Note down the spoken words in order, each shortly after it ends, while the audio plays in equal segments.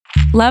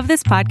Love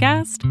this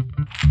podcast?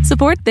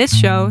 Support this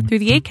show through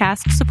the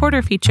Acast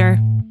supporter feature.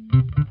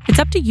 It's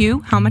up to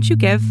you how much you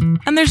give,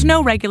 and there's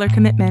no regular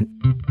commitment.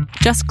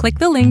 Just click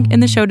the link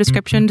in the show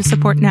description to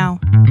support now.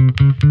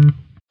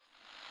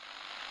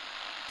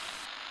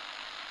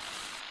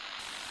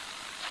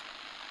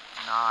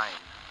 9,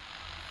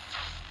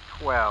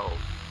 12.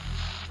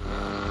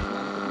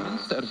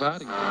 But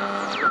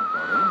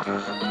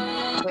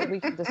we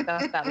can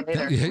discuss that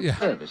later. Yeah.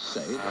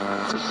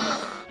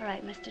 All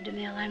right, Mr.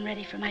 DeMille, I'm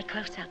ready for my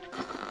close-up.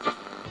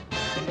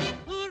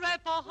 Hooray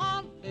for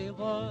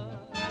Hollywood.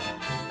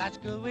 That's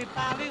good, we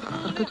finally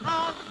hooray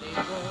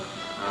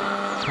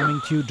Hollywood.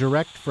 Coming to you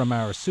direct from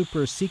our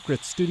super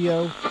secret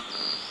studio.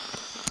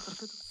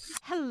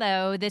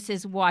 Hello, this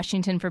is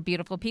Washington for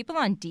Beautiful People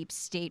on Deep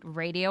State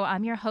Radio.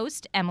 I'm your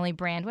host, Emily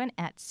Brandwin,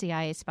 at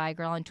CIA Spy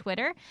Girl on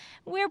Twitter.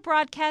 We're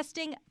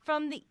broadcasting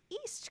from the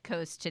East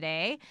Coast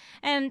today,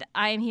 and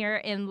I'm here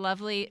in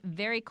lovely,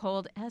 very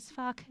cold as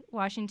fuck,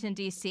 Washington,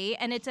 D.C.,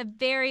 and it's a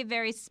very,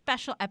 very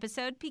special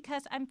episode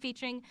because I'm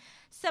featuring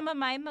some of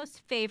my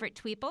most favorite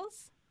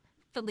tweeples.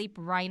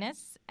 Philippe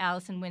Reines,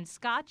 Allison Wynn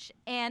Scotch,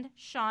 and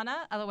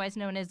Shauna, otherwise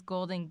known as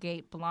Golden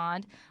Gate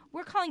Blonde.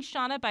 We're calling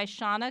Shauna by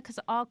Shauna because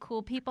all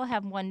cool people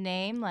have one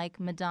name, like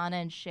Madonna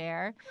and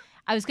Cher.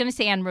 I was going to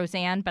say Anne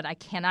Roseanne, but I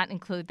cannot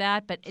include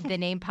that, but the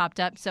name popped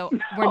up, so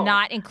we're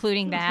not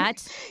including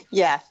that.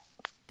 Yeah.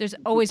 There's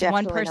always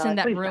one Definitely person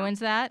not. that ruins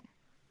that.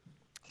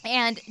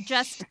 And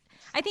just,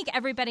 I think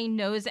everybody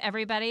knows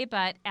everybody,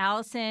 but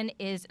Allison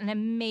is an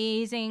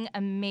amazing,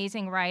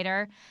 amazing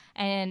writer.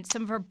 And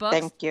some of her books.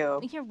 Thank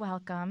you. You're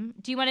welcome.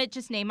 Do you want to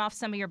just name off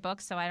some of your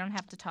books so I don't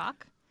have to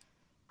talk?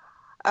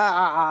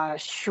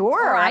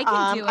 Sure. Or I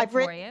can do it I've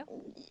for you.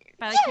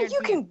 But Yeah, you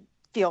can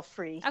feel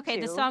free. Okay,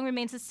 to. the song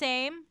remains the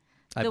same.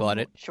 I bought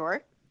it.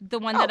 Sure. The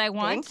one that I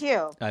want. Thank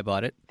you. I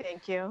bought it.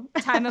 Thank you.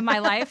 Time of My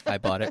Life. I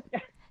bought it.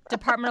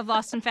 Department of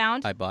Lost and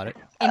Found. I bought it.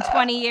 In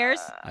 20 years.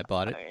 I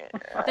bought it.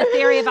 The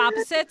Theory of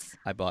Opposites.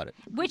 I bought it.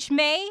 Which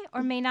may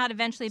or may not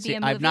eventually be See, a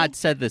movie. I've not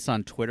said this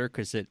on Twitter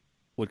because it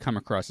would come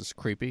across as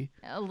creepy.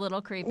 A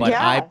little creepy. But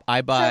Yeah.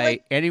 I buy So,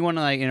 like- anyone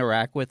I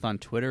interact with on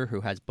Twitter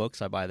who has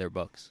books, I buy their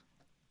books.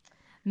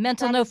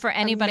 Mental That note is for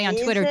anybody on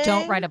Twitter, don't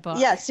amazing. write a book.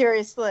 Yeah,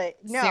 seriously.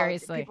 No,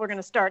 Seriously. people are going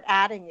to start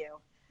adding you.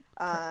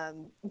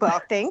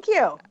 Well, thank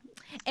you.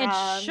 And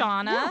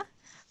Shauna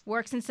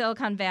works in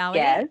Silicon Valley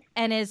Yes.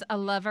 and is a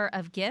lover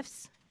of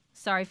gifts.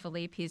 Sorry,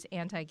 Philippe, he's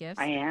anti-gifts.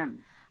 I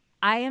am.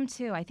 I am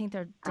too. I think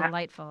they're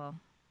delightful.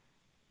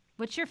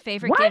 What's your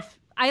favorite What? gift?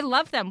 I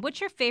love them.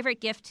 What's your favorite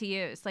gift to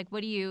use? Like,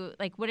 what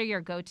are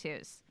your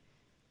go-tos?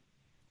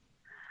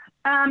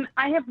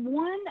 I have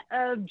one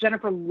of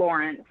Jennifer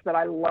Lawrence that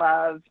I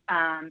love,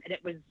 and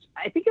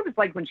I think it was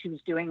like when she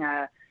was doing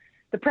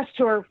the press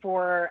tour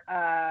for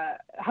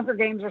Hunger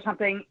Games or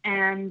something,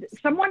 and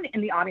someone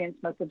in the audience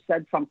must have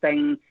said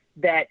something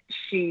that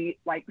she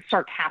like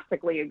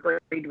sarcastically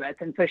agreed with,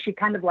 and so she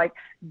kind of like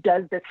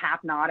does this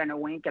half nod and a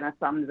wink and a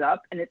thumbs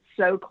up, and it's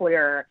so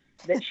clear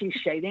that she's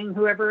shading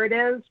whoever it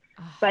is,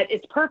 but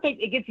it's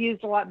perfect. It gets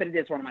used a lot, but it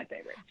is one of my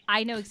favorites.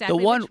 I know exactly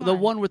The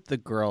one with the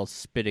girl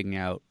spitting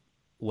out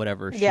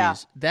whatever Yeah.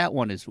 that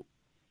one is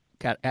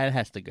that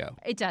has to go.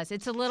 It does.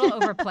 It's a little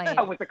overplayed.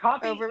 Oh, with the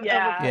coffee?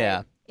 Yeah.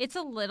 Yeah. It's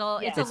a little.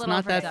 It's Yeah. a It's little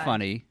not that overdone.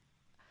 funny.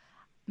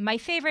 My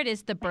favorite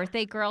is the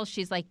birthday girl.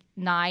 She's like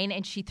 9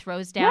 and she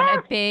throws down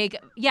a big.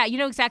 Yeah, you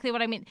know exactly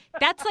what I mean.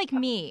 That's like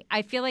me.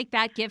 I feel like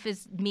that gif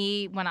is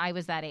me when I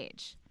was that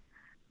age.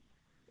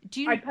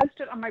 Do you I post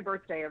it on my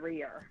birthday every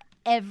year.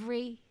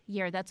 every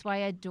year? That's why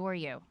I adore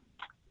you.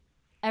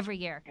 Every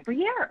year. Every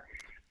year.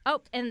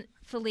 Oh, and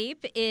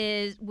Philippe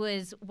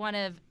was one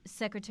of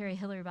Secretary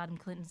Hillary Rodham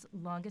Clinton's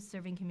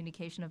longest-serving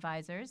communication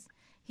advisors.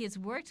 He has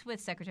worked with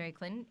Secretary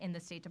Clinton in the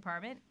State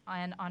Department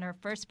and on her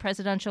first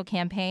presidential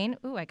campaign.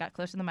 Ooh, I got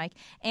close to the mic.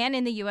 And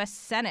in the U.S.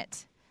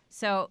 Senate.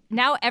 So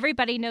now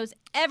everybody knows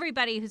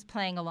everybody who's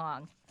playing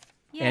along.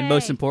 Yay. And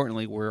most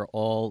importantly, we're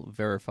all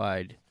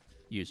verified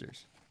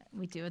users.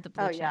 We do with the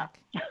blue Oh, yeah.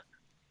 check.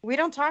 We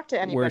don't talk to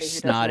anybody We're who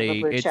doesn't snotty. have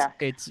a blue check.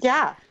 It's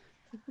Yeah.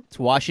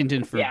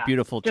 Washington for Yeah.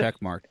 beautiful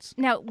check marks.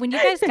 Now, when you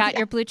guys got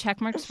your blue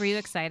check marks, were you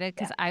excited?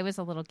 Because I was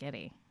a little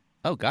giddy.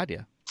 Oh God,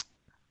 yeah.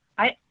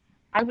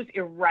 I was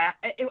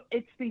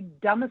it's the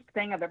dumbest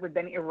thing I've ever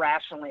been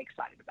irrationally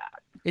excited about.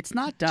 It's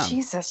not dumb.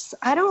 Jesus,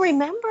 I don't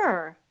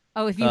remember.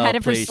 Oh, if you had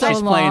it for please. so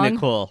She's long. playing it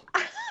cool.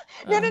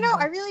 No.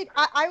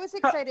 I was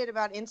excited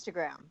about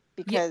Instagram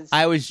because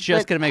I was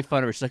just gonna make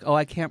fun of her. She's like, "Oh,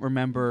 I can't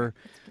remember.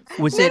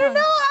 Was No, it? no,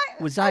 no.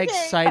 Was I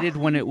okay. excited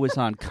when it was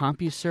on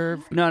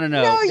CompuServe? No.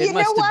 No, It you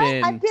must know have what?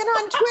 been I've been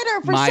on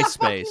Twitter for so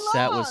fucking MySpace. long.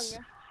 That was.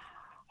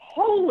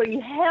 Holy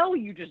hell,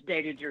 you just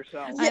dated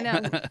yourself. I know.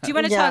 Do you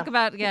want to Yeah. talk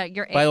about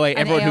your By the way, an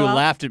everyone who AOL?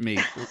 laughed at me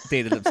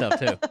dated themselves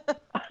too.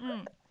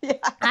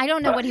 I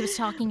don't know what he was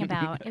talking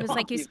about. It was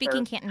like he was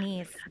speaking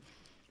Cantonese.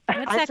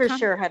 What's I that for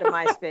sure had a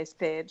MySpace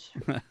page.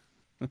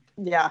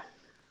 Yeah.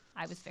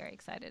 I was very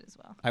excited as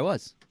well. I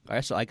was.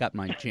 I got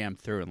mine jammed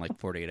through in like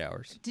 48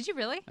 hours. Did you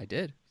really? I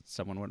did.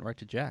 Someone went right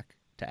to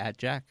add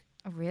Jack.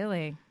 Oh,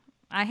 really?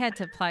 I had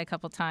to apply a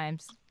couple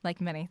times, like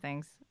many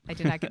things. I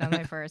did not get on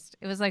my first.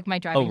 It was like my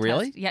driving test.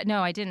 really? Yeah,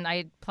 no, I didn't.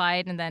 I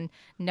applied and then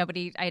I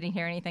didn't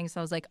hear anything. So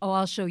I was like, oh,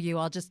 I'll show you.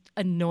 I'll just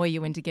annoy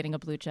you into getting a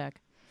blue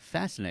check.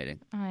 Fascinating.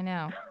 Oh, I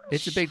know.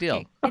 It's a big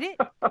deal. It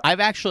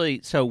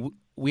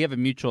We have a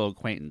mutual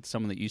acquaintance,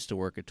 someone that used to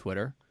work at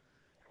Twitter,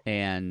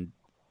 and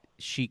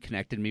she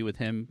connected me with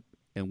him,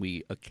 and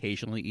we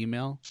occasionally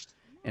email,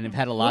 and have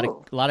had a lot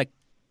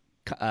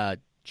of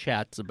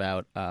chats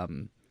about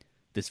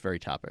this very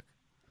topic.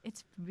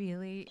 It's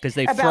really Because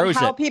they About froze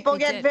how it. people They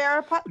get did.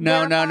 verified.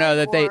 No,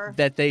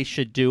 that they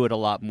should do it a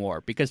lot more.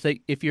 Because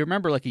if you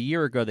remember, like a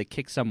year ago, they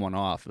kicked someone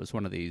off. It was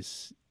one of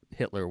these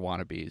Hitler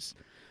wannabes.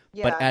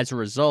 Yeah. But as a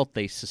result,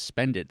 they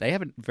suspended. They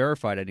haven't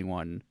verified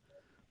anyone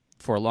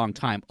for a long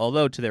time.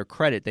 Although, to their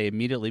credit, they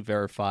immediately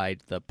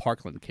verified the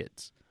Parkland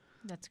kids,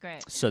 That's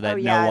great. so that oh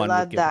yeah, no one I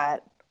love would give.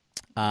 that.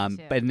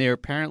 too. But they're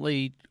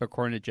apparently,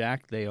 according to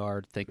Jack, they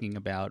are thinking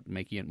about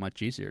making it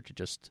much easier to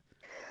just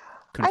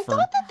I confirm.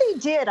 thought that they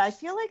did. I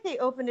feel like they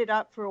opened it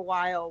up for a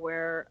while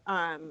where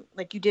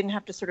like you didn't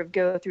have to sort of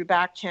go through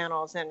back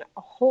channels and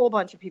a whole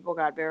bunch of people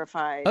got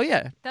verified. Oh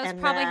yeah, That's And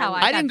probably how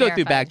then- I I got didn't go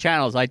through back verified.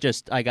 channels.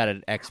 I got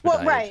it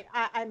expedited. Well, right.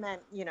 I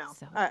meant,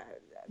 So-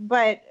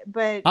 but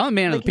I'm a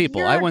man of like the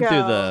people. year I went through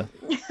ago-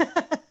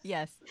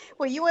 Yes.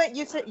 Well,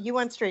 you said you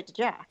went straight to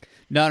Jack.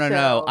 No.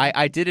 So-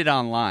 I did it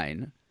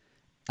online,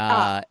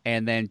 Ah.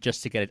 and then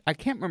just to get it, I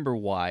can't remember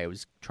why I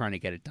was trying to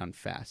get it done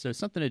fast. So it's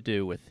something to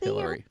do with See, you're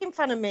Hillary. making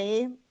fun of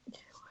me.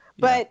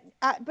 But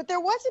there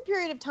was a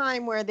period of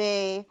time where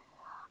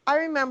I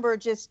remember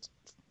just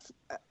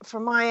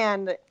from my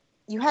end,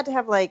 you had to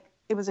have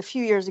it was a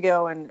few years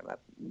ago, and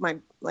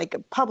a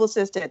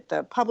publicist at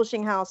the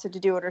publishing house had to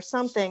do it or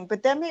something.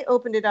 But then they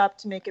opened it up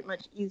to make it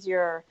much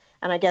easier.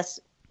 And I guess,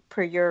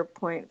 per your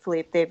point,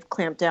 Philippe, they've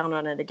clamped down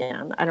on it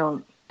again.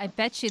 I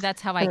bet you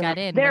that's how I got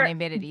in There- when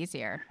they made it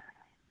easier.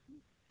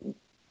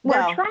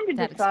 Well, We're trying to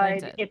that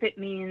explains decide it. if it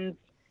means,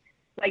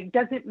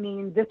 does it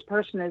mean this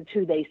person is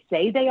who they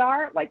say they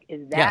are? Like,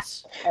 is that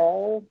Yes.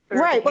 all?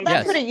 right. Well,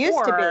 that's Yes. what it used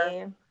to Or-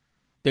 be.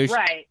 There's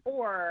Right.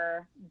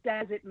 Or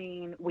does it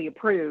mean we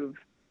approve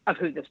of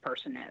who this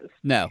person is?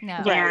 no. No.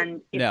 Right.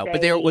 And if No, but they-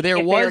 there if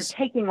they're was-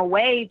 taking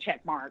away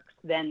check marks,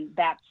 then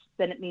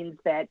it means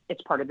that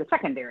it's part of the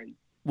secondary.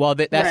 Well,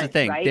 that's the Right,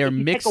 thing. right? They're If you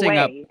take mixing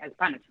up. away as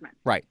punishment.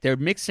 Right. They're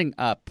mixing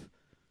up.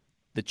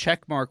 The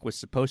check mark was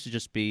supposed to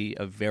just be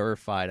a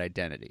verified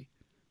identity,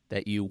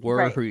 that you were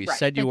Right, who you right.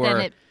 said you But then were,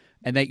 it-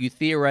 and that you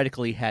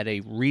theoretically had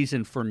a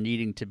reason for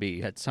needing to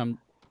be, had some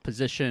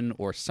position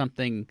or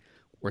something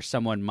where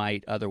someone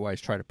might otherwise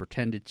try to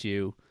pretend it's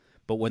you.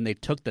 But when they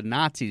took the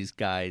Nazis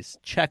guy's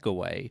check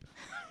away,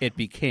 it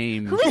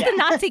became. Who is the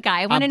Nazi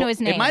guy? I want to know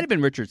his name. It might have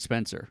been Richard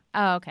Spencer.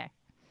 Oh, okay.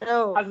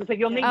 Oh, I was going to say,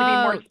 you'll need to be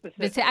more but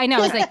specific. see, I know.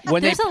 I was like,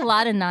 When they- there's a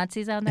lot of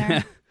Nazis out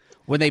there.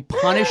 When they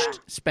punished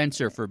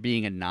Spencer for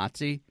being a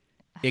Nazi,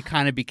 it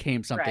kind of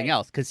became something Right.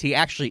 else because he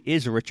actually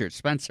is Richard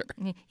Spencer.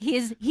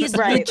 He's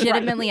Right,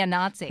 legitimately a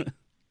Nazi.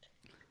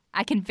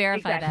 I can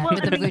verify Exactly.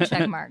 that with the blue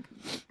check mark.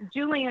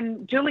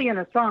 Julian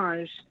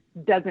Assange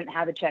doesn't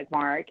have a check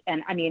mark,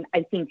 and I mean,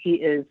 I think he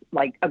is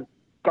like a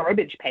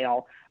garbage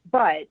pail.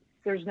 But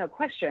there's no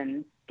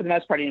question, for the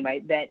most part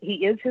anyway, that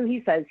he is who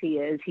he says he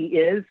is. He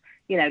is,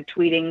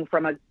 tweeting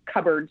from a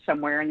cupboard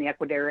somewhere in the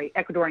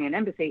Ecuadorian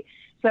embassy.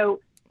 So,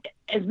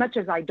 as much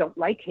as I don't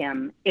like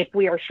him, if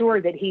we are sure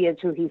that he is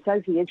who he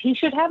says he is, he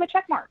should have a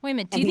check mark. Wait a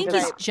minute. Do And you think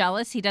he's he's right.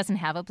 jealous he doesn't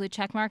have a blue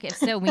check mark? If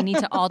so, we need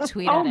to all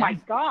tweet Oh at my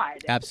him. God.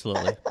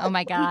 Absolutely. Oh my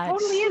He God.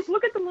 totally is.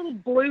 Look at the little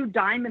blue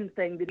diamond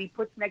thing that he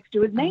puts next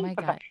to his name. my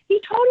God.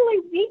 He's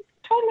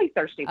totally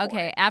thirsty for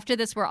Okay, it. after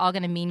this, we're all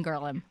going to mean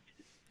girl him.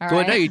 All Well,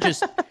 right? no, you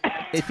just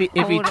if he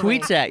Totally.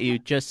 tweets at you,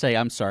 just say,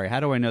 "I'm sorry. How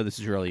do I know this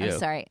is really you?" I'm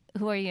sorry.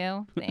 Who are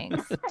you?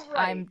 Thanks.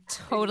 I'm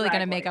totally going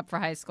to make exactly. up for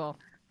high school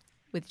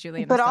with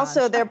Julian but Assange.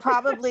 also there are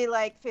probably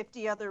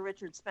 50 other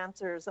Richard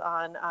Spencers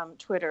on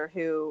Twitter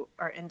who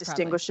are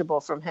indistinguishable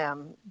from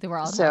him. they were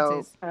all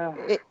so-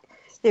 Nazis.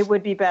 It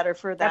would be better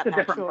for that That's a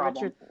different actual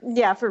problem.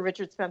 Richard. for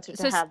Richard Spencer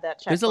So to have that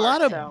check. There's a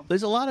lot mark, of so.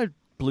 there's a lot of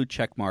blue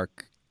check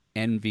mark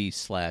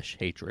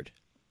envy/hatred.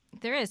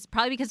 There is.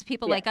 Probably because of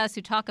people like us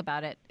who talk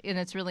about it, and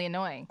it's really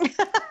annoying.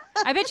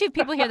 I bet you if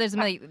people hear there's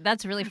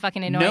that's really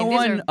fucking annoying. No These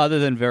one are- other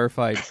than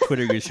verified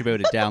Twitter users should be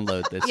able to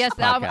download this Yes,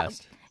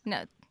 podcast.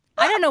 No,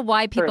 I don't know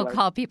why people Truly.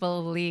 call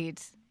people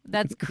elites.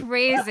 That's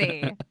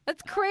crazy.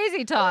 That's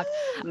crazy talk.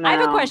 I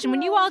have a No. question.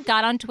 When you all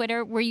got on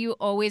Twitter, were you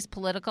always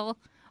political,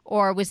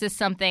 or was this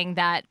something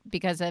that,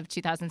 because of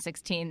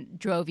 2016,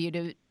 drove you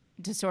to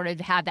sort of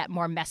have that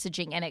more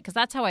messaging in it? Because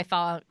that's how I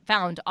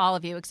found all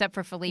of you, except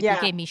for Philippe, Yeah.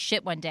 who gave me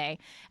shit one day,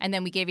 and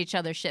then we gave each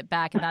other shit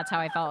back, and that's how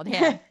I followed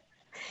him.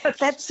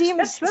 That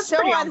seems that's so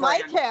pretty on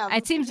unlike brand. him.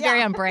 It seems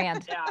very on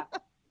brand. Yeah.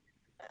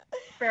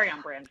 Very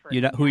on brand for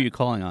You know who are you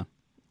calling on?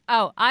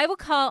 Oh, I will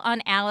call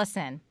on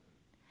Allison.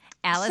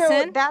 So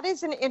Allison? that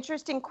is an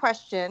interesting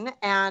question,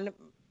 and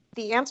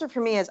the answer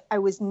for me is I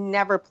was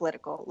never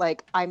political.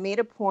 I made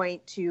a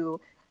point to,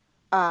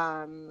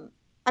 I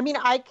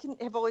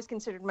have always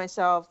considered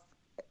myself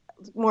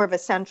more of a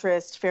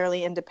centrist,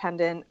 fairly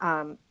independent,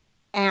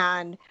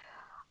 and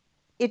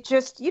it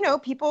just,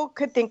 people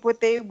could think what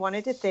they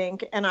wanted to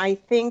think. And I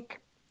think,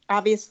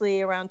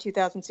 obviously, around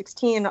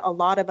 2016, a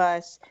lot of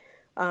us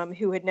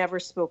who had never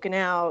spoken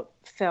out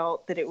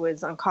felt that it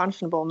was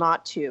unconscionable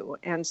not to.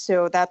 And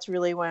so that's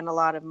really when a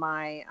lot of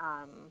my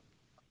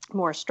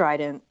more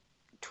strident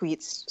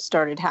tweets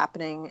started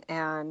happening.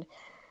 And,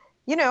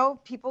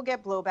 people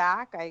get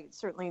blowback.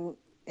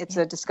 It's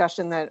a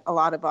discussion that a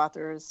lot of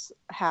authors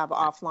have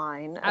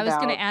offline. I was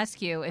going to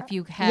ask you if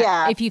you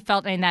if you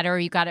felt in that, or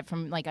you got it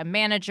from like a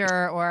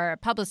manager or a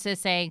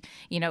publicist saying,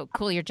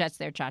 cool your jets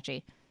there,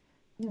 Chachi.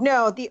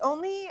 No, the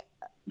only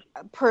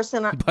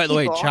person. By the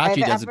way,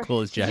 Chachi doesn't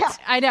cool his jets. Yeah.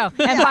 I know.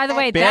 And by the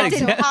way,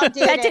 that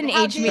didn't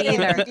age me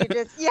either.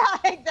 Yeah,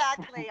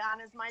 exactly. On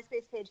his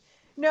MySpace page.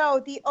 No,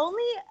 the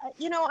only,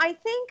 I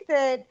think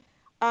that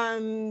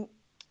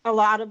a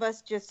lot of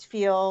us just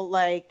feel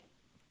like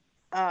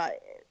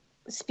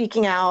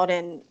speaking out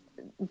and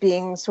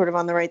being sort of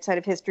on the right side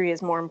of history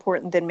is more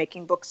important than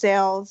making book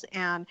sales.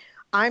 And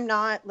I'm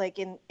not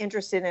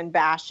interested in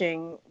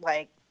bashing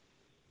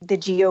the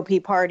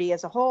GOP party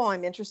as a whole.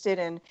 I'm interested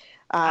in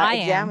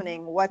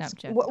examining what's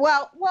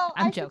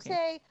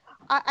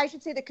I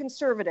should say the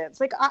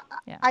conservatives.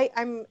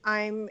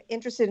 I'm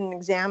interested in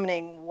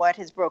examining what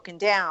has broken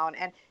down.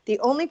 And the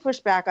only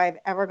pushback I've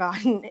ever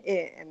gotten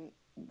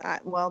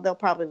they'll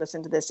probably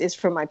listen to this, is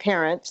from my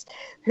parents,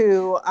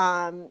 who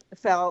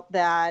felt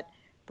that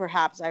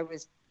perhaps I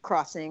was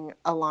crossing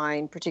a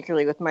line,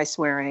 particularly with my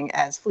swearing,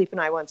 as Philippe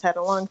and I once had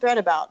a long thread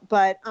about.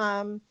 But,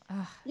 people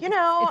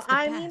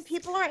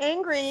are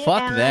angry.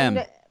 Fuck them.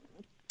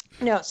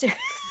 No,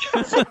 seriously.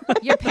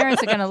 Your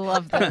parents are going to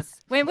love this.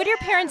 Wait, what are your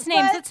parents'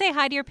 names? Let's say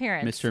hi to your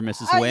parents. Mr. and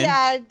Mrs. Wynn.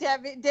 Yeah,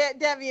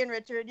 Debbie and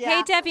Richard. Yeah.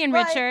 Hey, Debbie and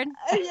Richard.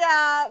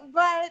 Yeah,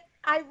 but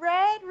I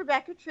read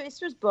Rebecca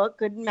Tracer's book,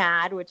 Good and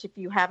Mad, which if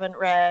you haven't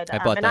read,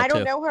 I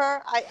don't know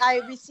her.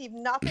 I received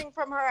nothing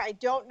from her. I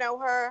don't know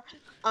her.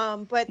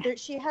 But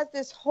she has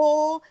this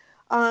whole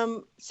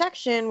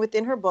section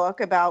within her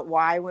book about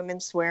why women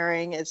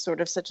swearing is sort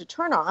of such a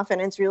turnoff.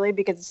 And it's really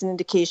because it's an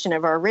indication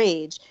of our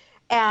rage.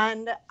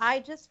 And I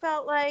just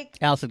felt like,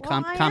 Allison,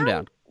 calm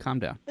down. Calm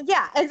down.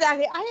 Yeah,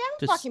 exactly. I am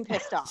just fucking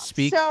pissed off.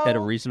 Speak at a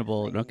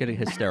reasonable, don't get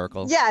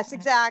hysterical. Yes,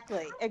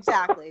 exactly.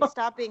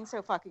 Stop being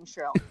so fucking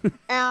shrill.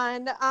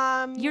 And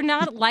you're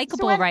not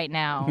likable right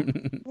now.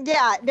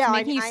 Yeah, no, it's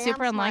making you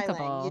super am unlikable.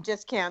 Smiling. You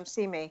just can't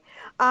see me.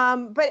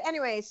 But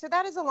anyway, so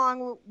that is a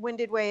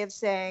long-winded way of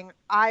saying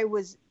I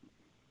was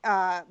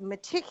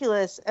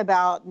meticulous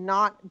about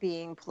not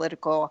being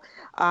political,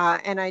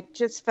 and I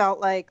just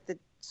felt like the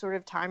sort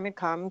of time had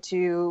come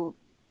to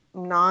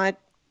not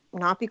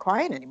be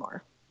quiet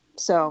anymore.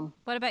 So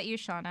what about you,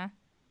 Shauna?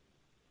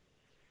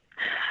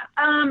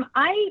 In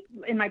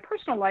my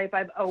personal life,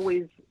 I've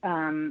always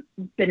been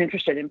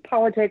interested in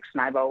politics,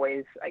 and I've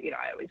always, I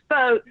always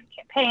vote and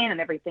campaign and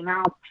everything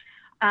else.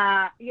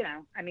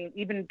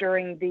 Even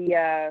during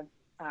the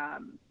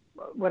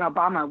when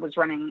Obama was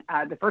running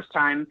the first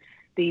time,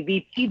 the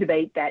VP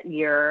debate that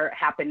year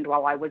happened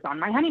while I was on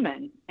my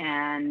honeymoon,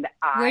 and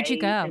Where'd you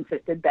go?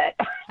 Insisted that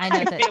I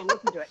know that. I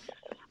listen to it.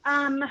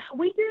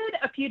 We did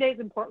a few days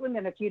in Portland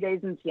and a few days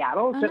in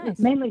Seattle, so nice. It was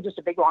mainly just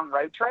a big long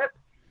road trip,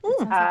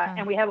 fun.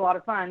 and we had a lot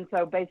of fun.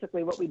 So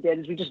basically, what we did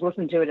is we just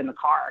listened to it in the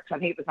car, because I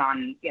think it was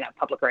on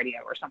public radio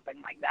or something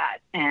like that,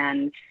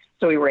 and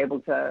so we were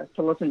able to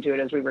listen to it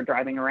as we were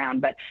driving around.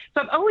 But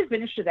so I've always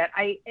been interested in that.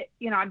 I've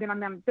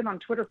been on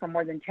Twitter for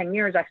more than 10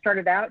 years. I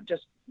started out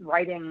just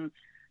writing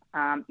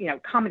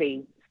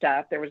comedy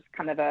stuff. There was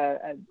kind of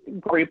a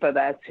group of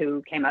us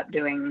who came up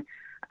doing,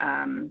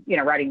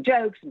 writing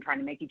jokes and trying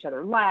to make each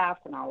other laugh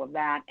and all of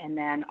that. And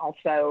then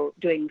also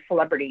doing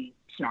celebrity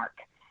snark.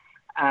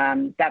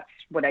 That's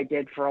what I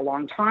did for a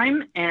long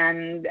time.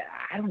 And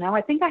I don't know,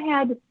 I think I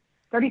had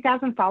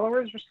 30,000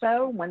 followers or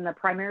so when the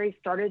primary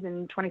started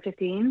in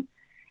 2015.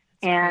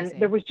 And crazy.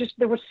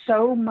 there was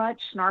so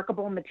much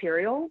snarkable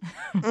material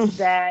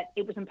that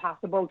it was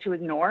impossible to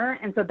ignore.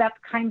 And so that's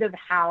kind of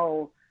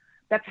how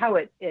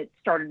it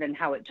started and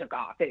how it took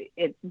off.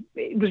 It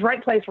was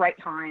right place, right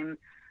time.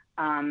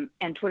 And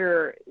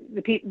Twitter,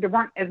 there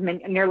weren't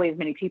nearly as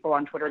many people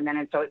on Twitter then,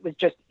 and so it was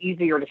just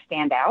easier to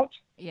stand out.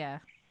 Yeah.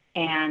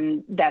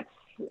 And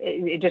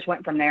it just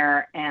went from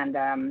there.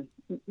 And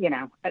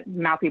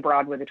Mouthy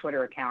Broad with a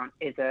Twitter account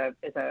is a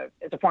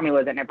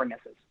formula that never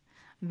misses.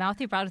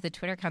 Mouthy Broad with a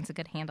Twitter account's a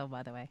good handle,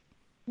 by the way,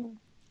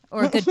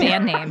 or a good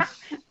band name.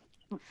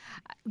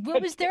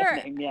 What was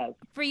there Yes.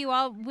 for you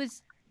all?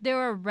 Was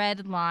there a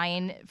red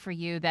line for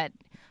you that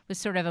was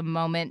sort of a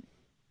moment?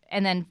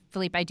 And then,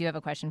 Philippe, I do have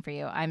a question for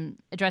you. I'm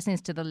addressing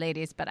this to the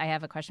ladies, but I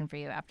have a question for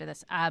you after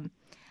this.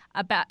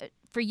 About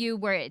for you,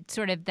 where it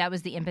sort of that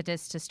was the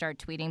impetus to start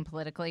tweeting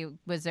politically.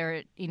 Was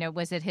there,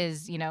 was it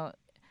his,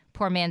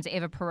 poor man's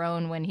Eva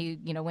Peron when he,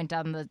 went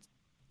down the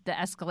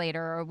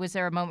escalator, or was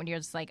there a moment you're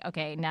just like,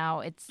 okay,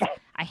 now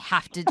I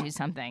have to do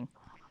something?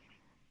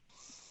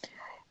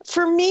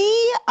 For me,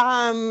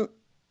 I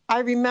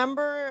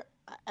remember.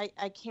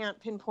 I can't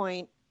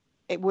pinpoint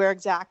where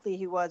exactly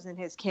he was in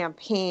his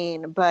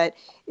campaign, but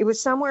it was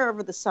somewhere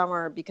over the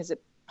summer because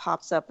it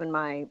pops up in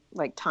my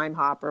like Time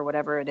Hop or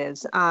whatever it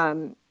is.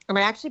 And I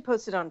actually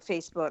posted on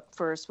Facebook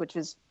first, which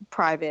was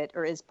private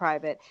or is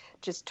private,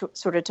 just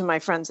sort of to my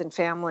friends and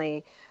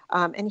family.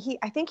 And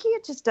I think he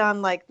had just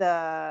done like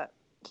the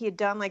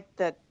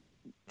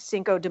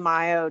Cinco de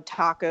Mayo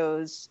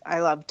tacos.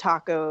 I love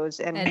tacos.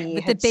 And he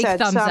with had the big said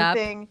thumbs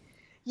something, up.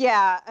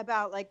 yeah,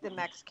 about like the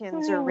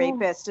Mexicans are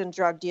rapists and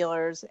drug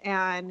dealers.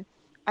 And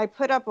I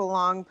put up a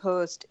long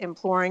post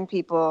imploring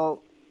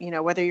people, you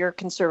know, whether you're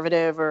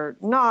conservative or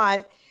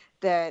not,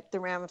 that the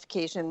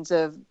ramifications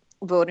of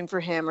voting for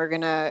him are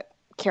going to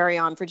carry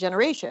on for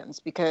generations,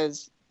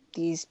 because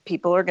these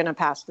people are going to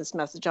pass this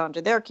message on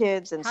to their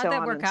kids and How'd so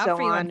that on work and out so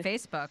for you on on.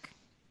 Facebook?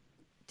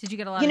 Did you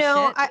get a lot You of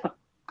know, shit?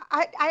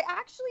 I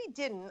actually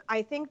didn't.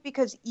 I think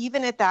because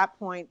even at that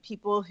point,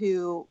 people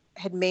who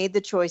had made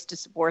the choice to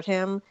support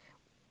him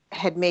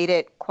had made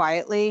it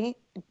quietly,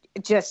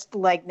 just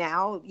like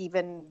now,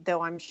 even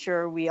though I'm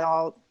sure we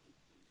all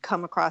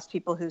come across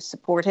people who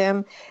support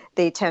him,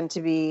 they tend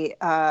to be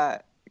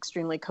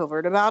extremely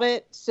covert about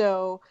it.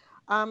 So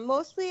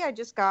mostly I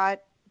just got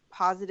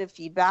positive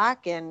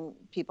feedback and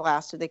people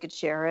asked if they could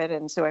share it.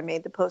 And so I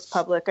made the post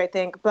public, I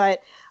think.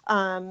 But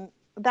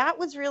that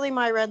was really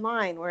my red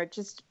line, where it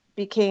just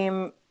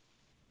became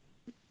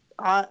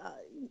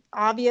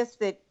obvious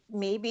that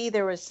maybe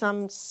there was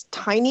some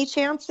tiny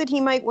chance that he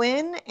might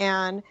win.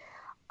 And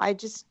I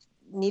just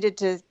needed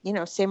to, you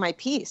know, say my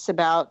piece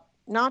about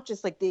not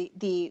just like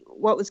the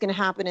what was going to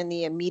happen in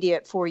the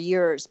immediate 4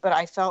 years, but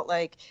I felt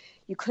like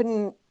you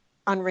couldn't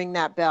unring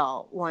that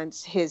bell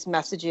once his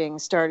messaging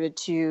started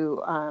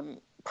to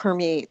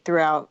permeate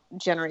throughout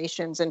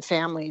generations and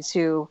families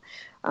who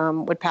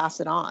would pass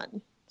it on.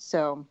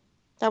 So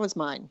that was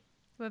mine.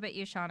 What about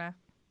you, Shauna?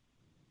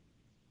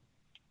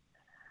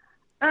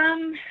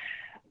 And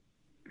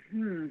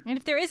And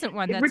if there isn't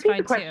one, that's repeat fine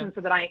the question too.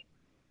 so that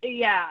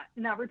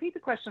repeat the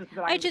question so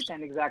that I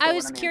understand exactly I what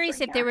was I'm curious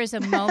if answering there here. was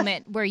a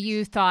moment where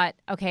you thought,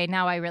 okay,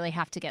 now I really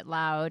have to get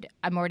loud.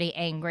 I'm already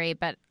angry,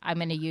 but I'm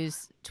going to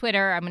use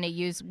Twitter. I'm going to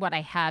use what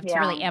I have to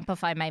really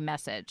amplify my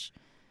message.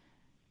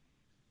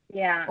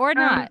 Yeah. Or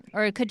not.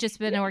 Or it could just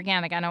been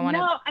organic. I don't want to.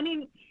 No, I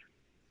mean,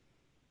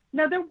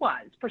 no, there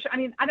was for sure. I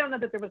mean, I don't know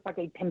that there was like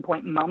a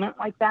pinpoint moment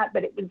like that,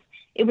 but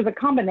it was a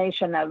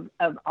combination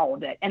of all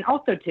of it. And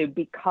also too,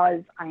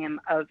 because I am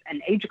of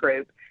an age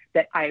group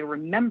that I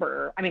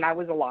remember, I mean, I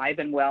was alive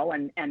and well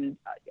and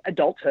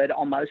adulthood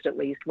almost, at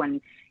least,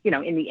 when, you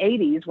know, in the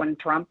 80s when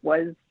Trump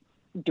was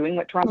doing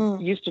what Trump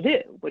used to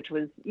do, which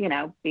was, you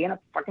know, being a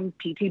fucking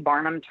P.T.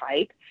 Barnum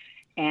type.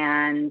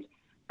 And,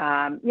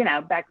 you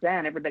know, back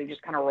then everybody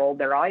just kind of rolled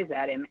their eyes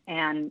at him.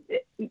 And,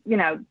 you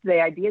know, the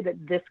idea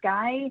that this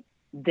guy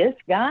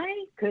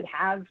could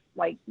have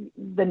like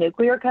the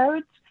nuclear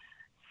codes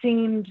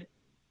seemed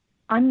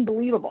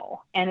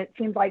unbelievable. And it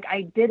seemed like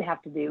I did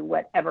have to do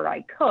whatever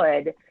I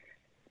could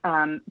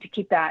to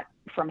keep that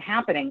from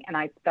happening. And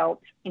I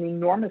felt an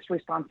enormous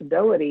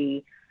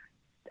responsibility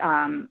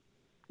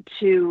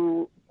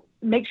to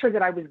make sure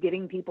that I was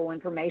giving people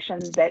information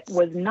that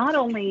would not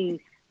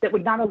only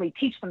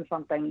teach them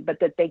something, but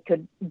that they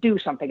could do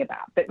something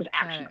about, that was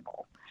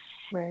actionable.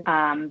 Right.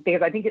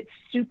 Because I think it's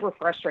super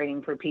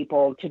frustrating for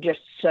people to just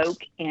soak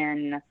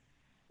in,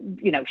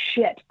 you know,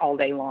 shit all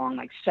day long,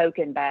 like soak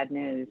in bad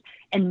news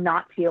and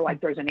not feel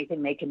like there's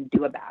anything they can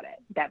do about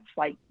it. That's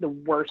like the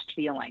worst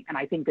feeling. And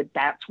I think that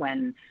that's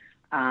when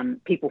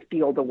people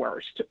feel the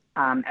worst,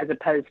 as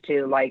opposed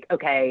to like,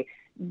 okay,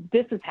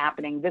 this is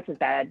happening, this is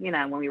bad. You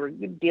know, when we were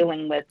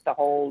dealing with the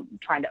whole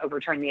trying to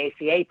overturn the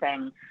ACA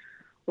thing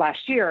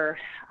last year,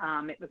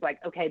 it was like,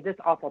 okay, this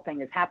awful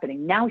thing is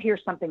happening. Now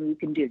here's something you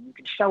can do. You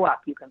can show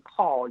up, you can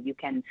call, you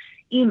can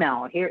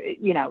email. Here,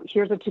 you know,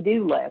 here's a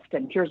to-do list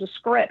and here's a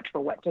script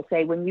for what to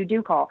say when you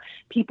do call.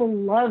 People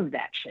love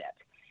that shit,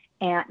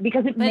 and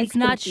because it makes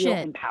them feel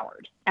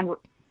empowered. And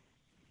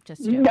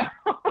just no,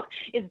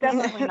 it's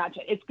definitely not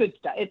shit. It's good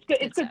stuff. It's good.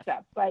 It's good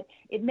stuff. But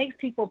it makes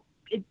people.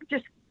 It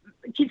just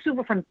keeps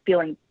people from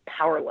feeling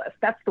powerless.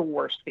 That's the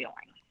worst feeling.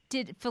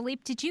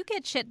 Philippe, did you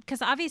get shit?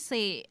 Because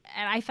obviously,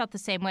 and I felt the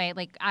same way.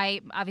 Like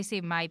obviously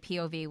my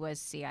POV was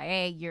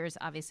CIA, yours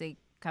obviously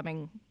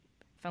coming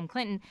from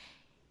Clinton.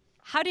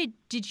 How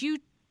did you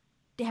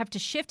have to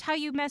shift how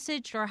you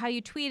messaged or how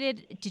you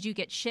tweeted? Did you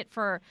get shit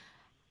for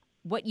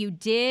what you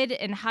did,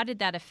 and how did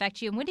that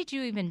affect you? And when did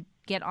you even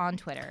get on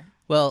Twitter?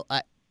 Well,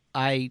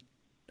 I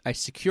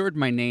secured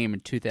my name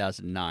in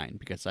 2009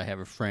 because I have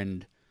a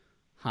friend,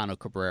 Hano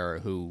Cabrera,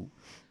 who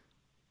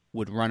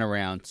would run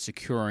around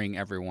securing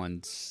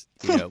everyone's,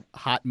 you know,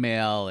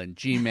 Hotmail and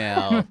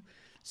Gmail.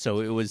 So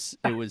it was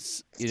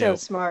you so know,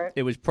 smart.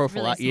 It was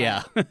profile. Really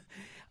yeah.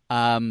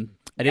 I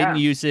didn't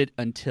use it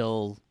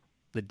until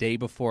the day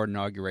before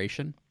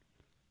inauguration.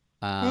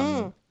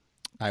 I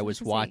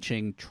was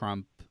watching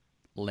Trump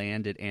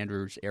land at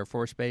Andrews Air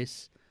Force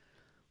Base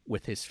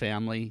with his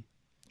family,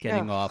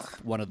 getting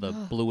off one of the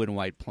blue and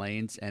white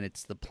planes, and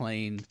it's the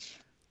plane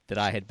that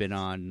I had been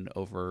on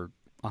over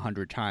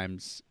 100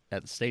 times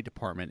at the State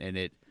Department, and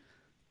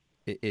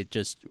it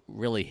just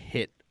really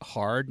hit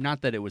hard.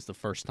 Not that it was the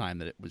first time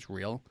that it was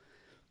real,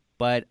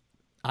 but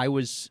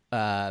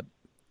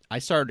I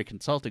started a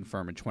consulting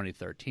firm in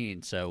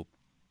 2013, so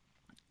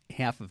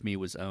half of me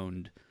was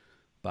owned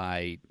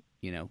by,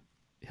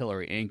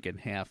 Hillary Inc. and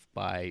half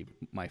by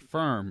my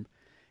firm,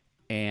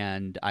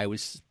 and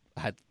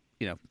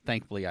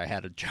thankfully I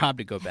had a job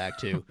to go back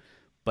to,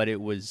 but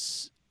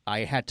I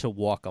had to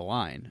walk a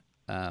line,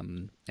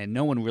 and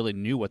no one really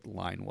knew what the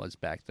line was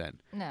back then.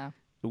 No.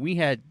 But we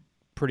had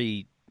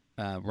pretty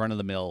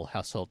run-of-the-mill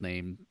household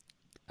name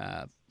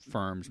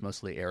firms,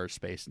 mostly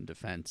aerospace and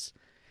defense,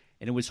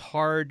 and it was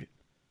hard.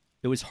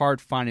 It was hard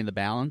finding the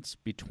balance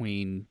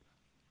between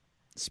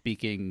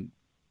speaking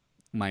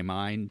my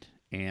mind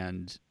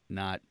and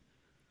not,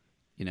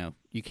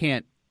 you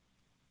can't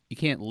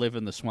live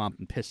in the swamp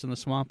and piss in the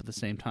swamp at the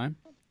same time.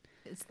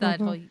 It's that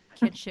whole you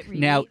can't shit read.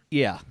 Now,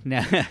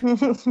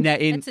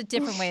 it's a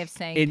different way of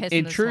saying piss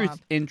in the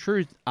swamp. In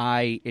truth,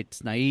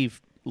 it's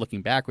naive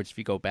looking backwards. If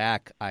you go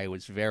back, I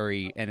was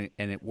very, and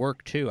it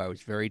worked too. I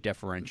was very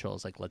deferential. I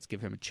was like, let's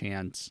give him a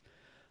chance.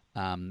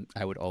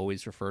 I would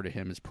always refer to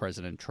him as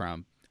President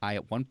Trump.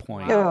 At one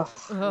point,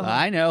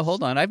 I know.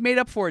 Hold on, I've made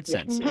up for it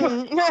since.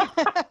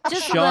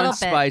 Just Sean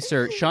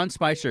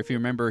Spicer, if you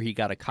remember, he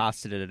got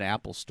accosted at an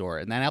Apple store,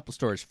 and that Apple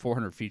store is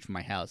 400 feet from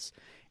my house.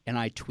 And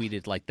I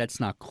tweeted like, "That's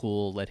not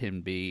cool. Let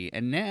him be."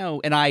 And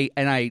now,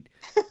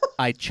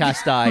 I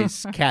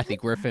chastise Kathy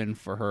Griffin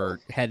for her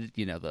head,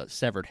 the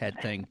severed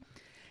head thing.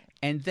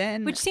 And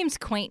then, which seems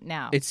quaint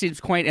now. It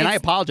seems quaint, and I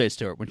apologized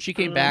to her when she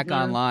came back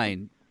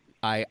online.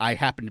 I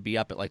happened to be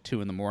up at like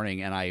 2 a.m,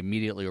 and I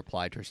immediately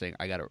replied to her saying,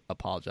 "I got to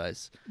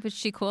apologize." Was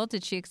she cool?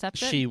 Did she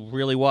accept it? She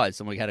really was,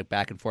 and we had it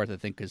back and forth. I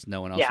think because no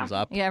one else was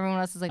up. Yeah, everyone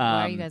else was like,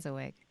 "Why are you guys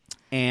awake?"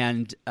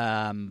 And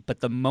but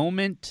the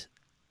moment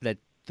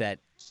that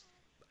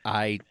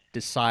I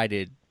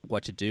decided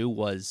what to do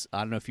was, I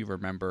don't know if you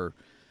remember,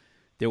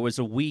 there was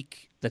a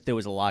week that there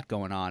was a lot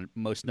going on.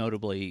 Most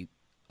notably,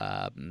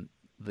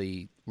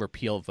 the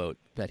repeal vote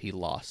that he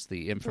lost,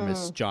 the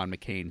infamous John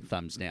McCain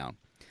thumbs down.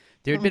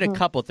 There had been a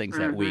couple of things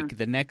that week.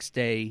 The next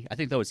day, I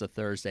think that was a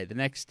Thursday, the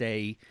next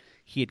day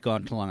he had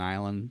gone to Long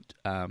Island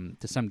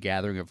to some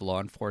gathering of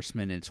law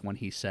enforcement, and it's when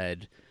he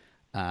said,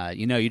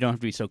 you don't have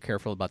to be so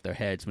careful about their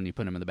heads when you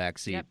put them in the back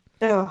seat. Yep.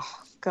 Oh,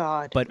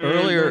 God. But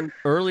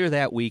earlier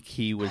that week,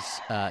 he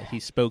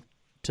spoke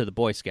to the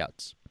Boy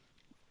Scouts,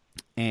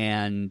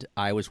 and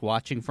I was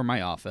watching from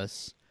my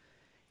office,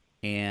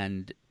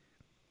 and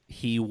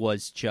he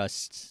was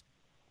just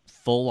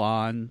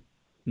full-on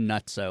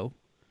nutso,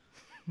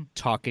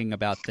 talking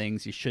about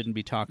things he shouldn't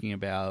be talking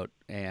about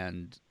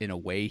and in a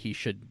way he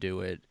shouldn't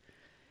do it.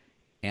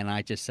 And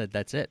I just said,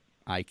 that's it.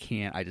 I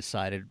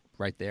decided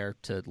right there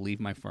to leave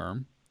my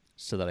firm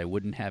so that I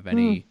wouldn't have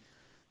any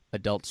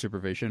adult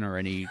supervision or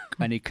any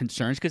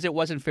concerns, because it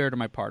wasn't fair to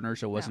my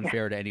partners. It wasn't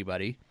fair to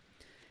anybody.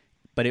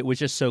 But it was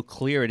just so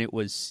clear, and it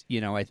was,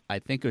 I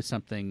think it was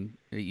something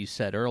that you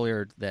said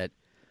earlier, that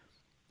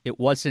it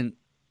wasn't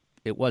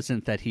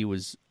that he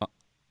was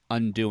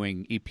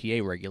undoing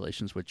EPA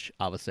regulations, which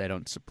obviously I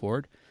don't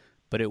support,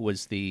 but it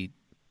was the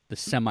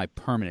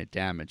semi-permanent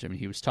damage. I mean,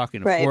 he was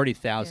talking to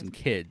 40,000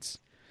 kids,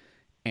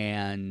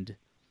 and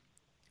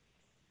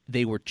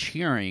they were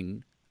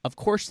cheering. Of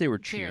course they were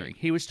cheering.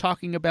 He was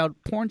talking about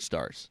porn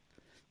stars.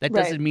 That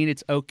doesn't mean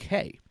it's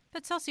okay.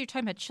 But it's also, you're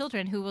talking about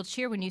children who will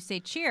cheer when you say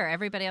cheer.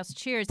 Everybody else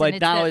cheers.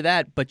 But not only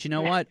that, but you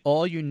know what?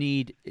 All you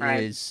need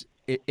is,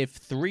 if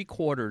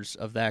 3/4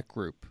 of that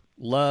group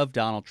love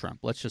Donald Trump,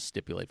 let's just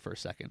stipulate for a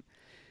second,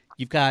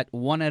 you've got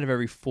 1 out of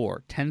every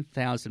 4,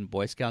 10,000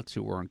 Boy Scouts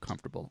who were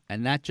uncomfortable.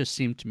 And that just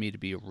seemed to me to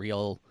be a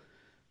real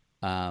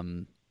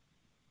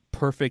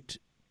perfect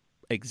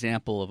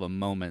example of a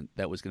moment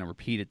that was going to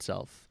repeat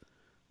itself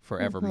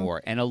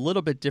forevermore. And a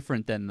little bit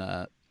different than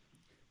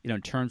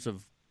in terms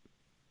of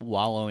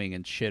wallowing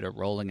in shit or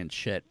rolling in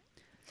shit.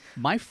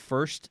 My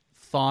first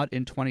thought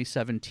in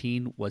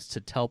 2017 was to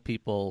tell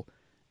people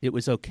it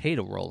was okay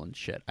to roll in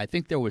shit. I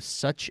think there was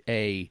such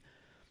a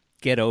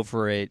get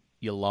over it,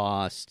 you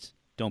lost,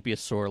 don't be a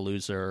sore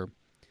loser,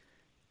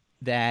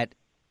 that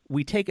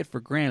we take it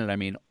for granted. I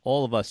mean,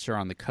 all of us are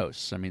on the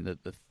coast. I mean,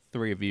 the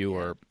 3 of you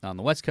are on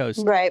the West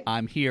Coast. Right.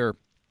 I'm here.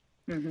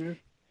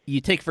 You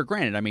take for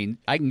granted. I mean,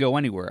 I can go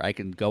anywhere. I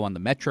can go on the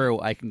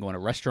metro. I can go in a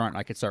restaurant.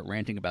 I can start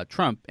ranting about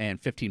Trump,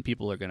 and 15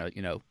 people are going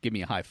to, give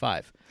me a high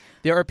five.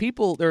 There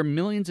are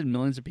millions and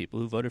millions of people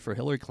who voted for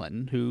Hillary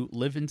Clinton who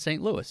live in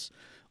St. Louis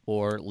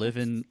or live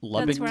in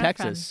Lubbock,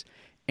 Texas,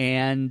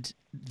 and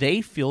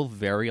they feel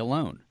very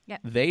alone.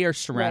 Yep. They are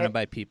surrounded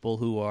by people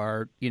who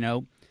are,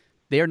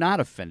 they are not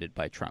offended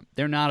by Trump.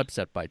 They're not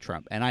upset by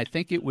Trump. And I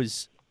think it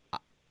was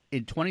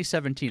in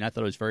 2017, I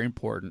thought it was very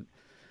important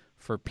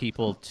for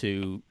people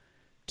to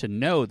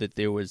know that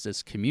there was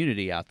this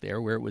community out there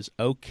where it was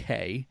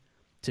okay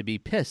to be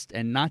pissed,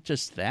 and not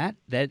just that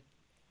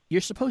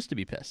you're supposed to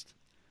be pissed.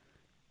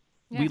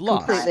 Yeah, we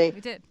lost. Completely. We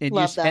did.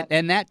 Love that.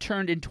 And that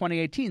turned in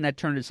 2018. That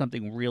turned into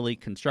something really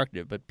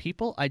constructive. But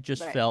people, I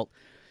just felt,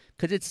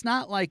 because it's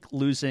not like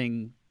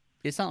losing.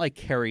 It's not like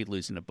Kerry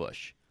losing a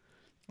Bush,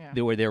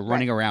 where they're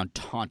running around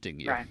taunting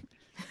you. Right.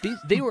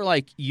 they were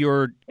like,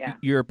 you're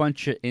Yeah. a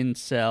bunch of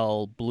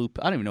incel blue.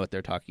 I don't even know what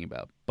they're talking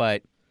about.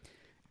 But,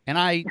 and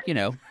I,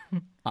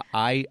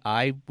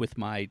 I with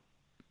my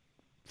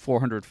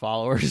 400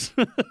 followers,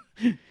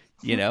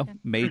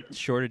 made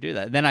sure to do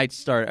that. And then I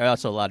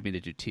also allowed me to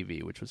do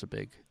TV, which was a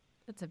big.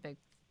 That's a big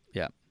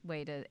Yeah.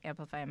 way to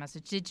amplify a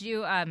message. Did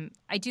you? I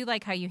do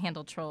like how you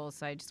handle trolls,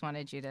 so I just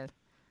wanted you to.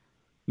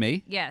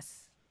 Me?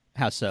 Yes.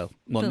 How so?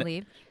 Well,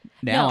 Believe.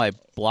 now No. I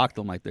blocked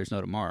them like there's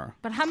no tomorrow.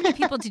 But how many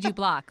people did you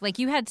block? Like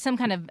you had some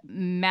kind of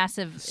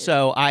massive.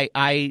 So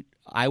I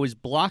was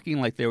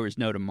blocking like there was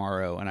no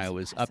tomorrow, and I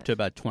was up to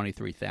about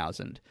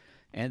 23,000.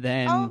 And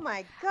then, Oh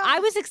my god! I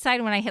was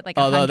excited when I hit like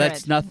although 100.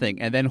 that's nothing.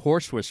 And then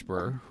Horse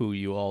Whisperer, who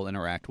you all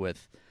interact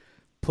with,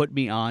 put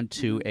me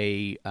onto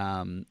a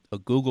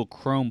Google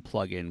Chrome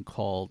plugin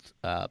called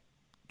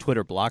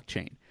Twitter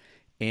Blockchain,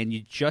 and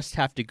you just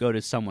have to go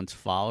to someone's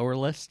follower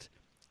list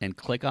and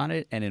click on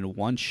it, and in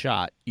one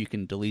shot you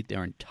can delete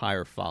their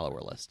entire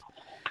follower list.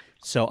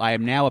 So I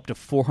am now up to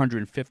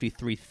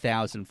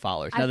 453,000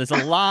 followers. Now there's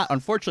a lot.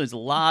 Unfortunately, there's a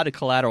lot of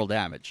collateral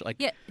damage. Like,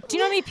 Yeah. Do you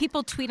know how many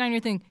people tweet on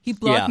your thing? He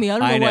blocked yeah, me. I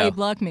don't know why he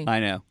blocked me. I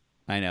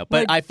know.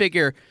 But I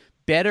figure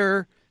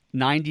better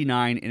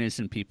 99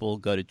 innocent people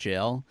go to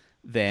jail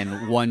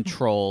than one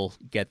troll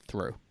get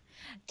through.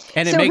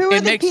 And so who are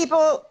the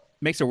people?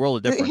 makes a world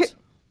of difference.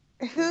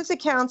 Whose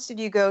accounts did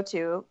you go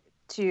to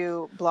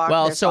block?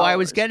 Well, their so I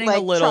was followers? getting like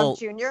a little.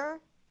 Trump Jr.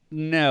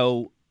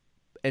 No,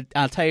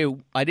 I'll tell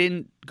you, I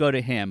didn't go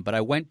to him, but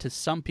I went to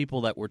some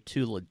people that were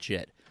too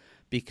legit.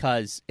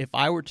 Because if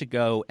I were to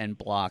go and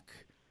block,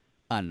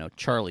 I don't know,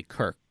 Charlie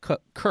Kirk,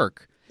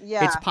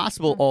 Yeah. it's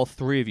possible all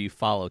three of you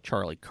follow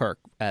Charlie Kirk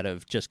out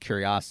of just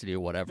curiosity or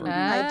whatever.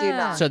 I do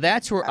not. So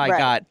that's where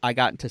Right. I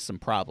got into some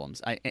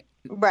problems.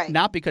 Right.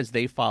 Not because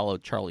they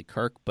followed Charlie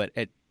Kirk, but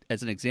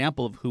as an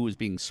example of who was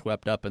being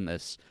swept up in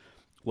this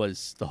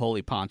was the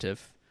Holy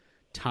Pontiff,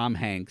 Tom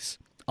Hanks,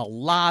 a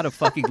lot of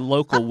fucking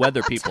local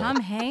weather people. Tom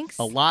Hanks?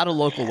 A lot of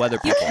local weather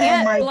You people.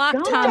 can't my block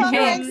God. Tom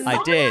Hanks.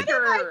 I did.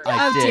 Oh,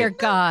 I did. dear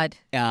God.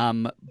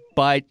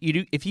 But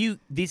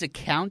these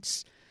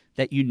accounts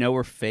that you know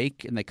are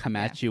fake and they come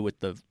at you with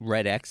the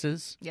red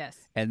X's, Yes.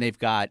 and they've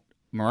got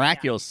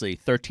miraculously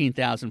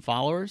 13,000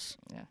 followers,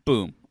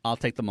 boom, I'll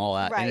take them all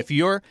out. Right.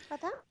 And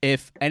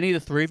if any of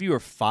the three of you are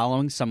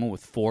following someone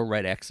with 4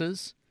 red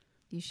X's,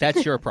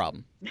 that's your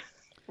problem.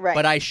 Right.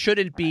 But I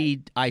shouldn't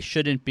be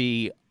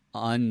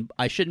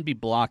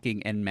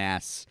blocking en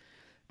masse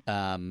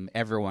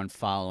everyone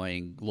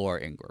following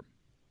Laura Ingraham.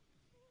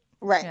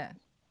 Right. Yeah.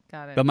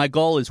 Got it. But my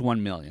goal is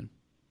 1 million.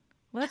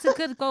 Well, that's a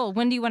good goal.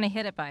 When do you want to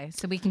hit it by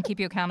so we can keep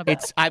you accountable?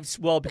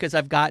 Because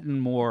I've gotten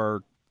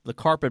more. The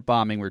carpet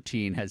bombing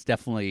routine has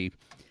definitely.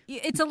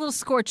 It's a little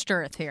scorched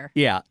earth here.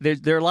 Yeah, there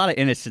are a lot of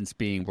innocents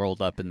being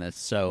rolled up in this,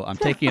 so I'm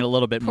taking it a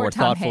little bit Poor more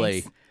Tom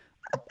thoughtfully. Hanks.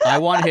 I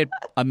want to hit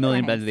 1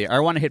 million Hanks. by the year. I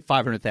want to hit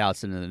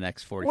 500,000 in the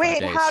next 45 Wait,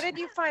 days. how did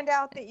you find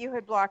out that you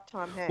had blocked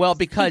Tom Hanks? Well, He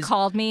because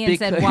called me and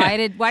said, "Why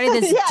did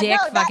this Yeah, dick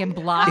no, that- fucking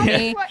block how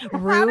me? does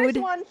one- Rude." How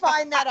does one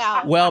find that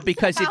out? Well,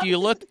 because if you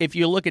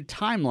look at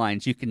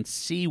timelines, you can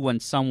see when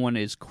someone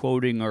is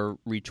quoting or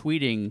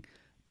retweeting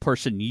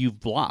person you've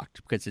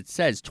blocked because it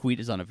says tweet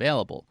is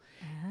unavailable.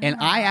 And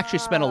I actually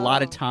spent a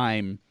lot of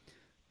time,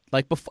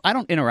 like I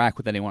don't interact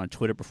with anyone on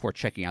Twitter before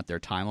checking out their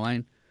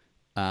timeline,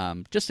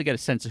 just to get a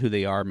sense of who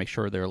they are, make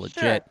sure they're legit.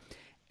 Sure.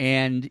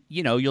 And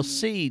you'll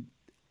see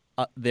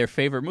their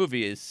favorite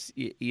movie is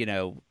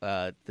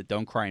the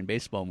Don't Cry in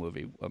Baseball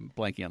movie. I'm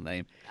blanking on the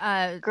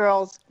name.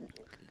 Girls.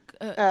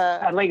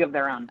 A League of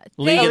Their Own.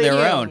 League of Their you.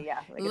 Own. Yeah.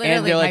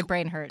 Literally, they're my like-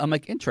 brain hurt. I'm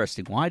like,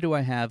 interesting. Why do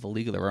I have a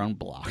League of Their Own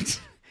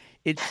blocked?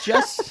 It's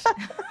just.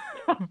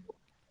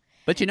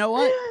 But you know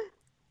what?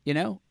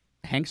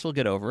 Hanks will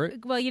get over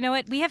it. Well, you know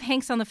what? We have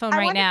Hanks on the phone I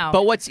right wonder- now.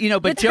 But but Let's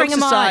bring jokes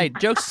him on.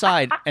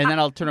 aside, and then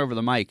I'll turn over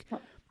the mic.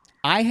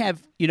 I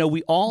have,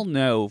 we all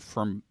know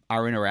from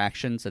our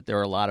interactions that there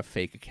are a lot of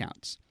fake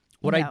accounts.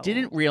 What I No.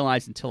 didn't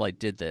realize until I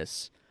did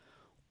this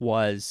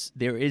was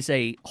there is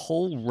a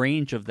whole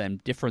range of them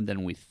different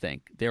than we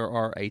think. There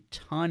are a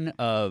ton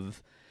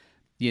of,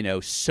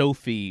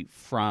 Sophie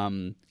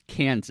from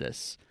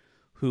Kansas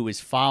who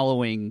is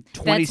following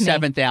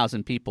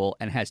 27,000 people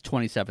and has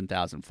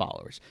 27,000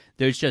 followers.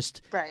 There's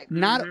just Right.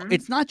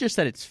 it's not just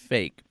that it's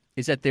fake,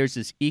 it's that there's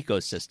this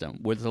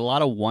ecosystem where there's a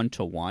lot of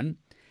one-to-one.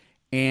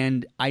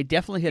 And I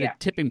definitely hit a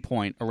tipping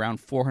point around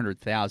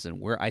 400,000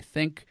 where I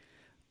think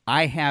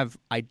I have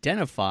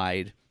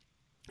identified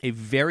a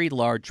very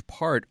large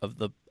part of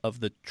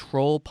the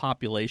troll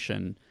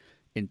population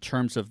in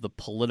terms of the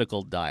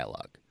political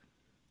dialogue.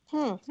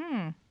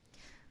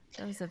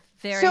 That was a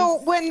very.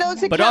 So when those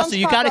accounts But also,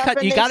 you pop got to up cut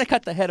and you they got to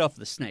cut the head off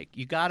the snake.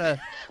 You got to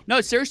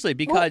no, seriously,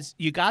 because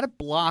you got to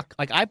block.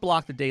 Like I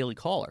blocked the Daily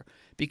Caller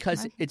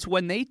because it's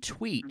when they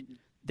tweet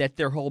that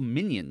their whole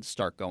minions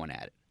start going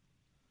at it.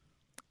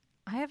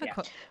 I have a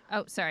quote.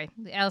 Oh, sorry,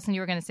 Allison, you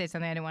were going to say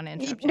something. I didn't want to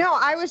interrupt you. No,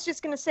 I was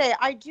just going to say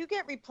I do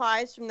get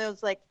replies from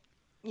those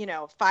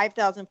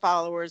 5,000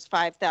 followers,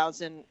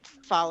 5,000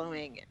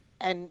 following,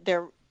 and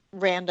they're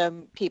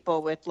random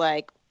people with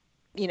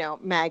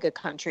MAGA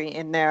country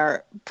in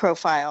their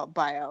profile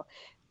bio.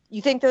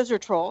 You think those are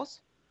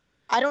trolls?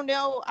 I don't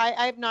know.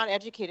 I've not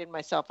educated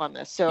myself on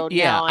this. So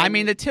yeah, I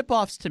mean, the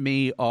tip-offs to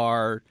me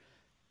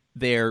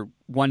they're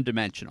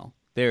one-dimensional.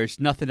 There's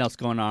nothing else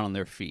going on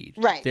their feed.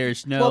 Right.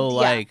 There's no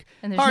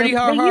And there's hardy no-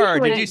 har They har.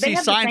 usually- Did you see they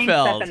have the same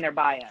Seinfeld? stuff in their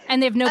bio.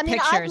 And they have no I mean,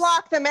 I pictures.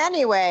 block them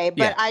anyway,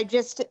 but Yeah. I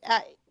just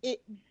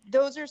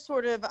those are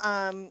sort of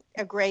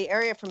a gray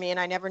area for me, and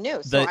I never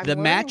knew. So I'm The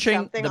learning matching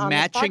something on this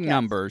matching podcast.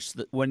 numbers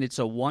when it's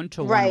a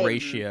 1-to-1 Right.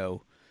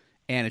 ratio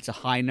and it's a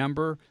high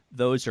number,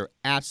 those are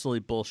absolutely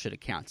bullshit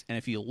accounts. And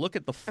if you look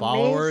at the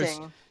followers,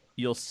 Amazing.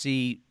 you'll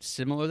see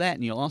similar to that,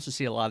 and you'll also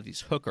see a lot of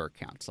these hooker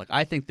accounts. Like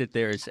I think that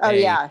there's Oh.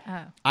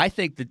 I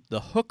think that the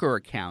hooker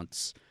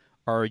accounts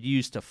are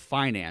used to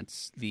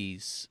finance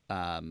these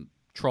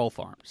troll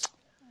farms.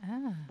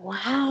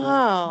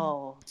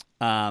 Wow.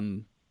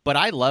 But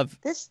I love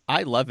This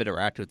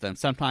interacting with them.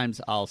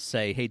 Sometimes I'll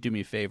say, "Hey, do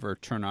me a favor,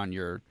 turn on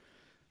your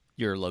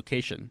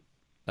location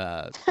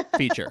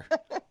feature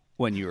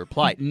when you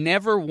reply."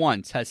 Never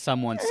once has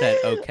someone said,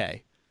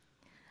 "Okay."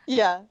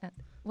 yeah.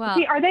 Well,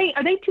 See, are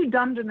they too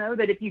dumb to know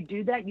that if you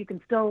do that, you can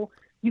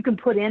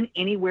put in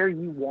anywhere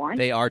you want?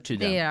 They are too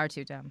dumb. they are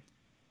too dumb.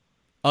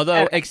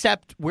 Although, Okay.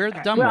 except we're the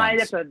dumb Well, I'd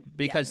ones have to-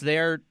 because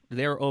they're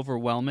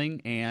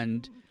overwhelming,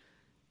 and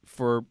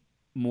for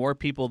more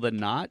people than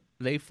not,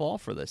 they fall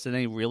for this, and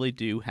they really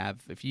do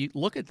have. If you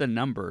look at the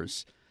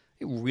numbers,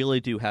 they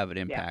really do have an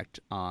impact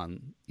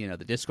on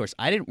the discourse.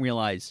 I didn't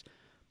realize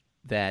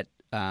that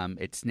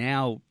it's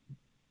now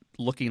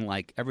looking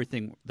like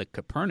everything the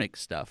Copernic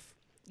stuff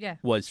Yeah.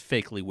 was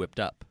fakely whipped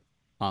up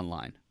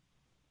online.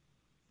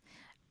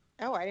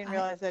 Oh, I didn't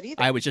realize that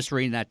either. I was just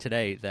reading that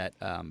today. That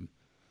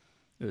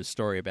it was a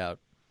story about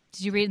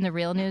Did you read it in the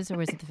real news or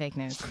was it the fake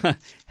news?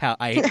 how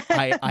I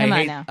Come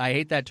on now.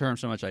 hate that term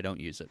so much I don't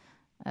use it.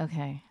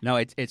 Okay. No,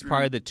 it's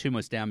probably the two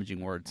most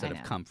damaging words that I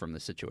have know. come from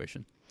this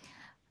situation.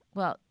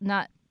 Well,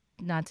 not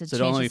to So change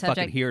don't let the me fucking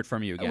subject. hear it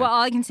from you again. Well,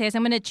 all I can say is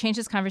I'm going to change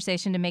this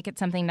conversation to make it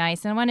something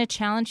nice, and I want to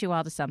challenge you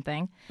all to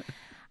something.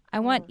 I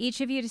want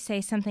each of you to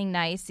say something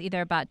nice,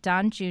 either about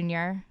Don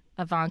Jr.,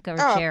 Ivanka, or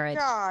oh Jared.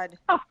 God.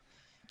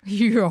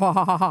 Yeah.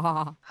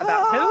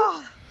 About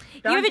who?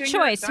 You have a Don Jr.,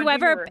 choice. Don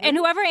Whoever Jr. and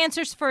whoever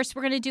answers first,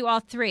 we're going to do all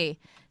three.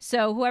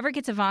 So whoever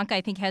gets Ivanka,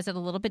 I think, has it a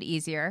little bit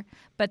easier.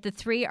 But the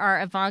three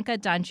are Ivanka,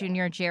 Don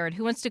Jr., Jared.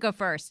 Who wants to go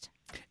first?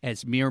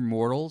 As mere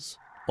mortals,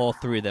 all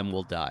three of them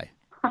will die.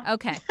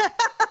 Okay.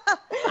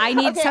 I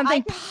need Okay, something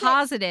I can say-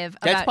 positive.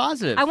 That's about,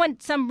 positive. I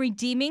want some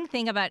redeeming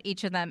thing about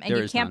each of them, and There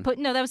you is can't none. put.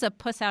 No, that was a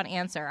puss out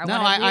answer.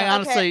 No, want a real- I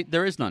honestly,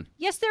 there is none.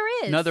 Yes,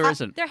 there is. No, there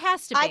isn't. There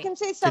has to be. I can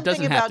say doesn't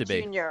something have about to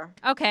be. Junior.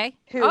 Okay.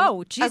 Who?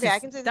 Oh, Jesus. Okay, I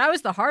can say that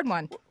was the hard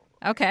one.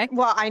 Okay.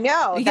 Well, I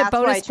know. You get That's why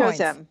I bonus chose points.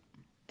 him.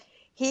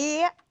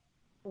 He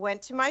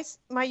went to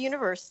my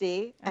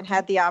university and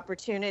had the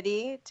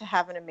opportunity to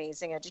have an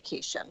amazing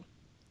education.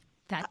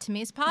 That to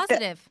me is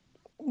positive.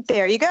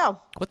 There you go.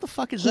 What the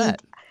fuck is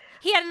that?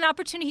 He had an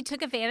opportunity. He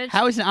took advantage.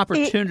 How is an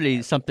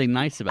opportunity something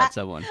nice about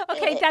someone?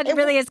 Okay, that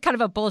really is kind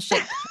of a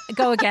bullshit.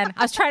 Go again.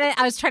 I was trying to.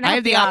 I help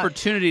have the you out.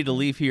 opportunity to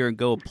leave here and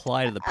go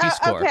apply to the Peace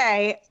Corps.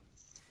 Okay.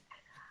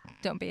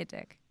 Don't be a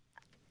dick.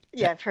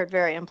 Yeah, I've heard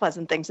very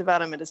unpleasant things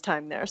about him at his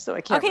time there, so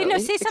I can't Okay, no,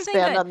 really say something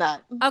expand good. on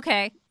that.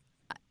 Okay,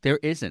 There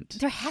isn't.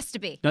 there has to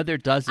be. No, there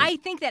doesn't. I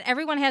think that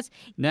everyone has.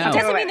 No. It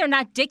doesn't Wait. mean they're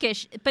not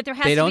dickish, but there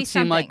has They to be don't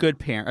something. seem like good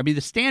parents. I mean,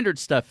 the standard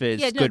stuff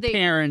is Yeah, no, good they-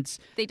 parents.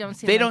 They don't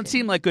seem. They like don't it.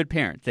 seem like good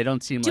parents. They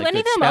don't seem Do like any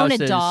of good them own a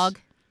spouses. dog?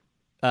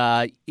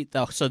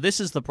 So this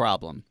is the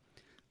problem.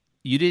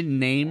 You didn't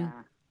name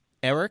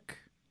Eric,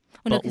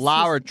 Well, no, but 'cause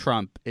Laura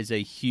Trump is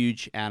a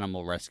huge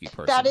animal rescue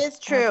person. That is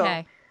true.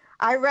 Okay.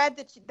 I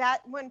read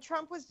that when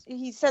Trump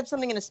he said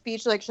something in a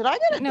speech like, "Should I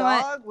get a No,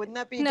 I- dog? Wouldn't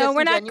that be No,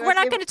 we're not. disingenuous?" We're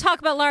not going to talk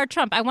about Laura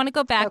Trump. I want to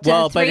go back to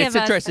Well, the but three it's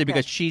of us. interesting Okay.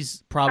 because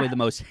she's probably the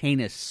most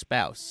heinous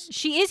spouse.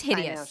 She is I know,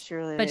 hideous, she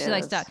really but she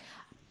likes is. dogs.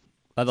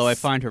 Although I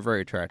find her very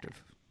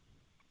attractive.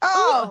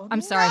 Oh, I'm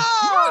sorry.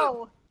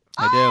 No!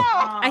 I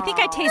do. I think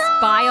I taste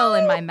bile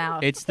in my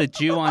mouth. It's the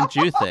Jew on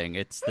Jew thing.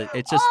 It's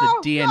just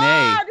Oh, the DNA.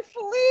 God,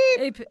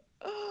 Philippe!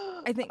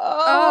 I think.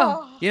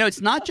 Oh. You know,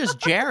 it's not just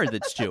Jared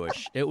that's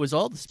Jewish. It was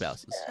all the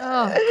spouses.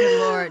 Oh, good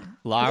lord.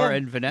 Laura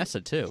and Vanessa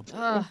too.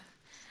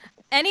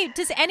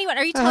 Does anyone?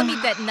 Are you telling me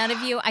that none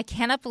of you? I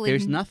cannot believe.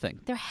 There's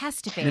nothing. There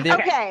has to be. There-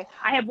 Okay.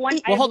 I have one.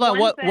 Well, hold on.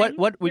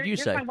 What would you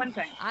here's say? My one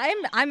thing.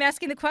 I'm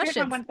asking the Here's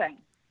questions. my one thing.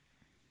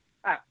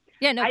 Oh.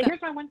 Yeah. No. Go.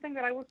 Here's my one thing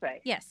that I will say.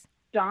 Yes.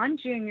 Don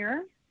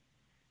Jr.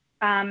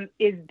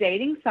 Is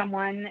dating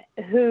someone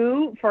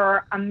who,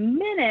 for a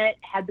minute,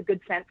 had the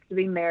good sense to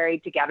be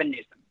married to Gavin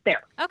Newsom.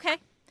 There. Okay.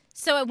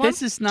 So at one,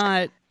 This is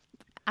not,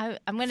 I'm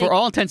going to. for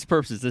all intents and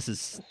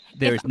purposes,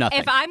 there's nothing.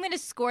 If I'm going to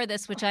score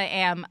this, which I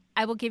am,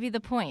 I will give you the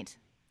point.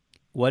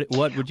 What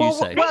would you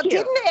say? Well,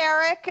 didn't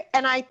Eric,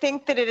 and I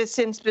think that it has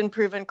since been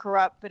proven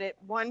corrupt, but at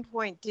one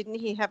point, didn't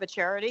he have a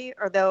charity?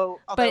 Although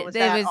But was it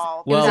that was-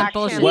 all? it was Well, a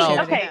bullshit well-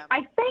 charity. Okay, I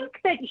think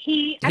that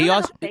I don't know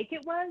also- how fake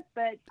it was,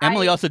 but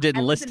Emily also I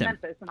didn't lived list in him.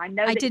 Memphis, and I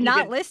know I that did he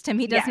not list him.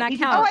 He does not he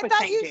did count. Oh, work I with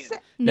thought St. you Jude. said.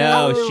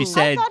 No, No. she I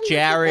said thought he was the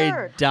Jared,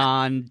 third.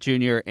 Don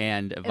Jr.,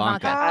 and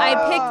Ivanka. I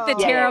picked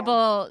the Oh.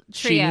 terrible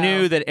trio. She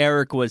knew that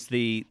Eric was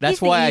the. That's He's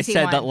the why I easy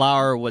said one. that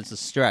Lauer was a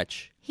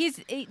stretch. He's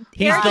He's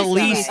Eric the is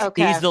least.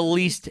 Okay. He's the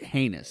least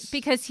heinous.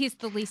 because he's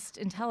the least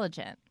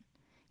intelligent.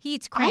 He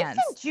eats I crayons.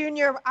 think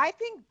Junior. I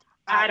think.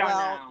 I don't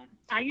well, know.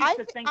 I used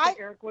to think I- that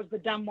Eric was the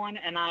dumb one,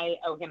 and I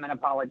owe him an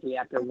apology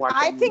after watching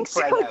I think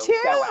so Fredo too.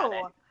 go at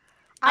it.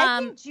 I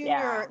think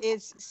Junior yeah.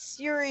 is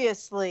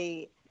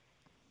seriously.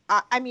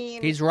 I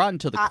mean, He's rotten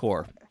to the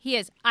core. He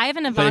is. I have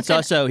an But it's Ivanka.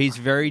 also he's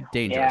very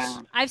dangerous.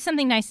 Yeah. I have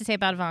something nice to say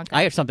about Ivanka.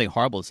 I have something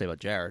horrible to say about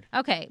Jared.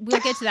 Okay, we'll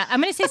get to that.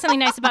 I'm going to say something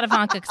nice about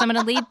Ivanka because I'm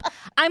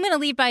going to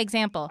lead by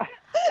example.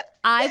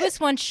 I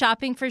was once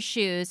shopping for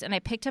shoes and I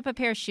picked up a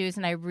pair of shoes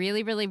and I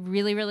really, really,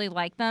 really, really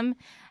liked them,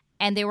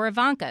 and they were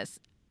Ivanka's.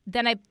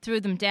 Then I threw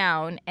them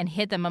down and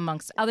hid them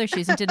amongst other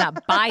shoes and did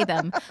not buy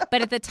them.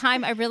 But at the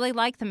time, I really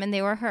liked them and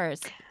they were hers.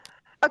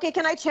 okay.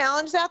 Can I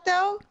challenge that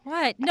though?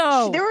 What?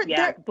 No.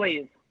 Yeah,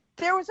 please.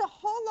 There was a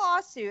whole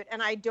lawsuit,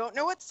 and I don't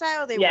know what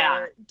style they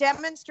Yeah. were,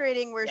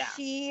 demonstrating where Yeah.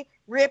 she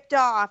ripped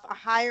off a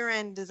higher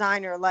end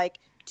designer, like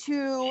She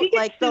to gets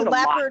like the sued a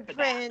lot leopard for that.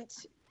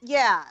 print.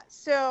 Yeah.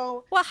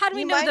 So Well, how do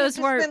we you know might have those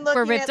just were been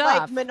looking ripped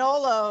at, off? Like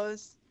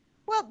Manolos.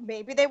 Well,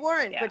 maybe they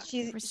weren't, Yeah. but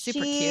They were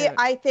super she cute.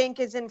 I think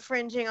is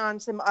infringing on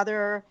some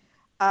other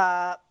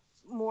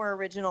more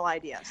original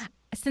ideas.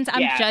 Since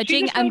I'm Yeah,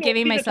 judging, she's a I'm total-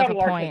 giving she's myself a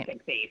total point.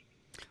 artistic thief.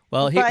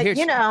 Well, But here's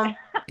you know,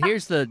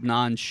 here's the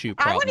non-shoe I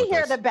problem. want to with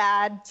hear this. the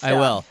bad stuff. I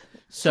will.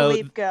 So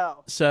Philippe,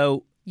 go.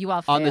 You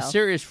all fail. on the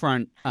serious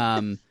front,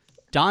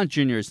 Don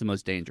Jr. is the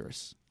most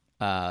dangerous.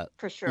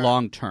 For sure.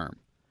 Long term.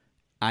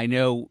 I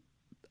know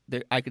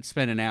that I could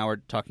spend an hour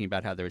talking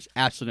about how there's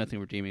absolutely nothing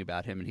redeeming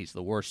about him and he's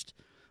the worst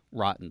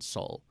rotten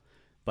soul.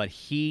 But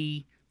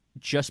he,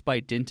 just by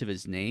dint of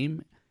his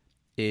name,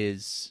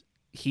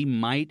 he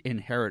might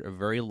inherit a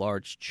very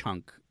large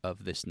chunk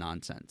of this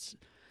nonsense.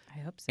 I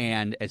hope so.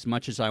 And as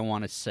much as I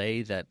want to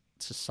say that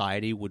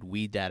society would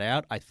weed that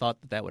out, I thought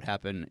that would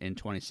happen in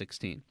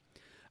 2016.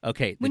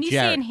 Okay, When you say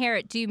Jared.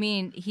 inherit, do you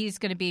mean he's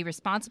going to be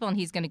responsible and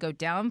he's going to go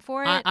down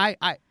for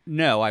it?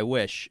 No, I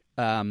wish.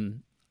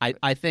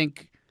 I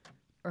think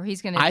or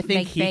he's going to I think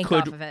make he bank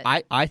could. off of it?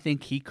 I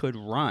think he could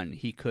run.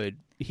 He could.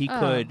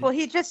 Well,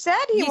 he just said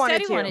he He wanted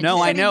said he to. wanted No,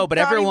 to. I said he know, but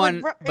thought he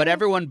everyone, would but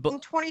everyone, in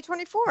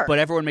 2024. but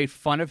everyone made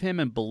fun of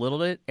him and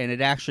belittled it, and it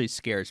actually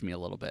scares me a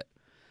little bit.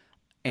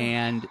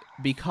 And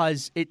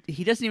because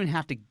he doesn't even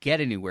have to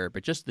get anywhere,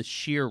 but just the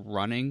sheer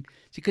running.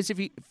 Because if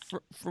he,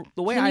 for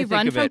the way Can I you think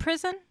run of from it,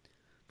 prison?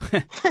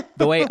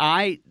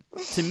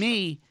 to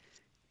me,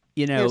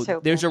 you know, Here's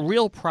hoping. there's a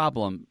real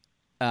problem.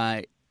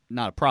 Not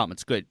a problem.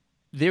 It's good.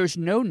 There's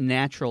no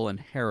natural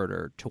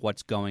inheritor to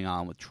what's going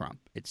on with Trump.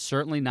 It's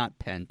certainly not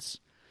Pence.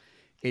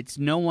 It's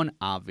no one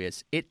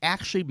obvious. It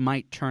actually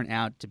might turn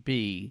out to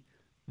be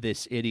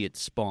this idiot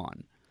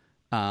Spawn,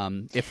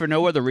 if for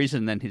no other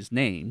reason than his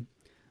name,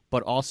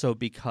 but also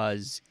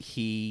because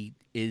he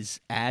is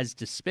as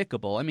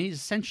despicable. I mean, he's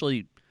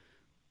essentially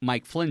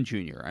Mike Flynn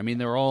Jr. I mean,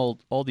 they're all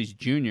these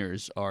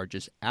juniors are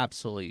just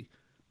absolutely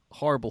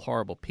horrible,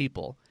 horrible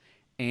people.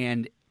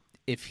 And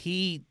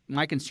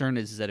my concern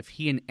is that if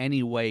he in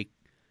any way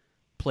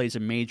plays a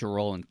major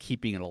role in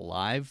keeping it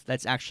alive,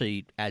 that's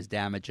actually as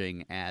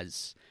damaging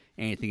as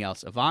anything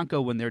else. Ivanka,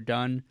 when they're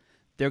done,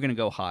 they're going to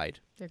go hide.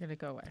 They're going to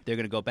go away. They're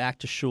going to go back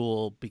to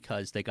shul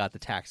because they got the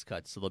tax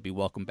cuts, so they'll be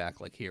welcomed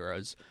back like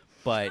heroes.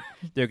 But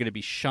they're going to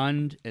be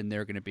shunned and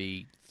they're going to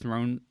be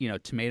thrown,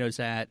 tomatoes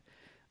at.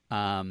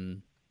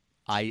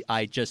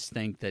 I just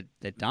think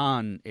that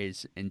Don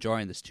is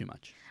enjoying this too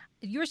much.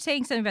 You were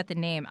saying something about the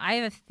name. I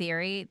have a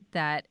theory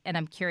that, and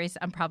I'm curious,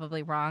 I'm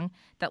probably wrong,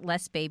 that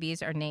less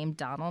babies are named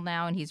Donald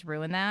now, and he's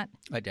ruined that.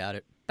 I doubt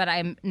it. But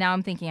I'm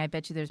thinking, I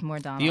bet you there's more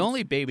Donalds. The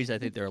only babies I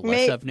think there are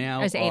less of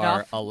now Is are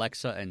Adolf?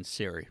 Alexa and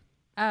Siri.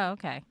 Oh,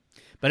 okay.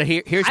 But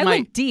here's I my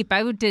went deep.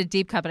 I did a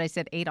deep cut, but I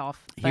said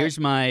Adolf. But, here's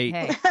my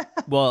hey,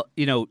 well,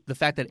 the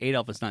fact that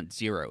Adolf is not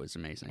 0 is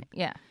amazing.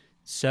 yeah.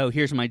 So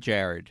here's my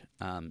Jared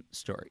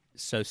story.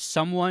 So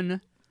someone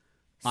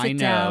I Sit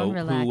know down,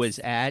 relax. who was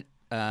at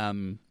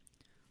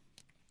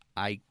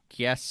I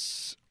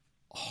guess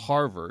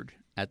Harvard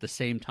at the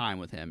same time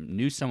with him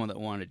knew someone that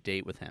wanted to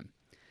date with him.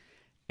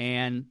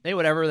 And they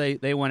went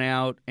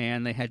out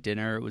and they had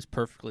dinner. It was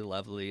perfectly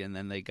lovely. And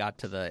then they got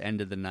to the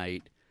end of the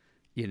night,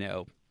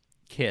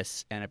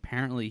 kiss. And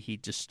apparently he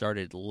just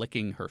started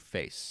licking her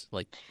face,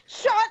 like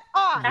Shut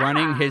up!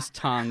 running his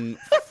tongue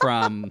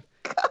from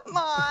Come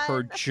on.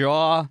 her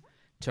jaw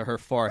to her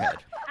forehead.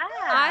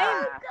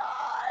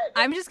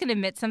 I'm just going to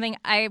admit something.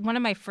 One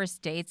of my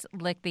first dates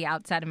licked the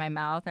outside of my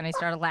mouth, and I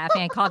started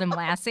laughing. I called him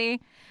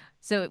Lassie.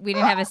 So we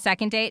didn't have a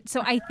second date.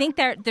 So I think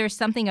there's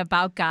something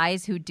about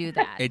guys who do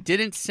that. It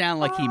didn't sound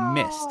like he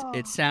missed.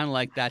 It sounded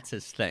like that's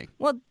his thing.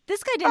 Well,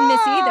 this guy didn't miss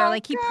either.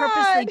 Like he God.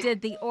 purposely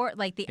did the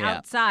Yeah.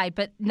 outside,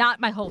 but not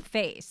my whole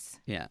face.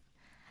 Yeah.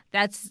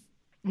 That's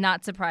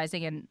not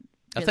surprising and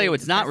I'll tell you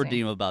what's not depressing.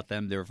 redeemable about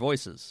them, their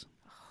voices.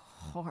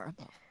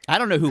 Horrible. I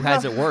don't know who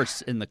has it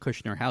worse in the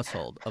Kushner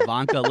household.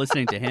 Ivanka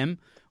listening to him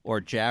or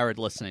Jared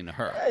listening to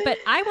her. But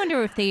I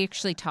wonder if they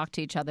actually talk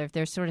to each other, if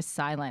they're sort of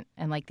silent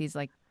and like these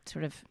like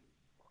sort of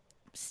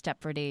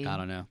Stepfordy. I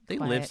don't know. They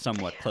quiet. live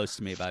somewhat close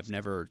to me, but I've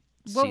never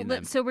Well, seen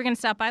them. so we're going to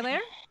stop by later?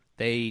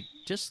 They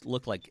just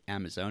look like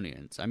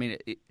Amazonians. I mean,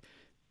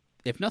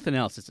 if nothing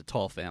else, it's a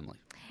tall family.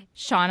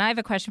 Sean, I have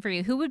a question for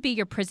you. Who would be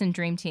your prison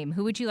dream team?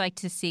 Who would you like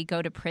to see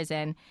go to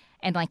prison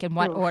and like in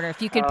what order?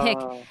 If you could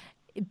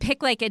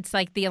pick like it's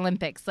like the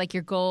Olympics, like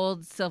your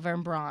gold, silver,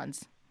 and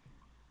bronze.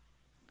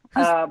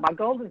 My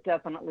goal is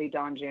definitely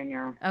Don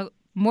Jr. Oh,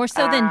 more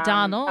so than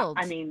Donald.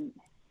 I mean,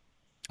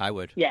 I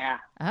would. yeah.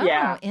 Oh,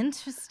 yeah.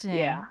 interesting.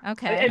 Yeah.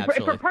 Okay. And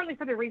Absolutely. partly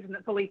for the reason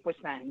that Philippe was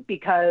saying,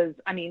 because,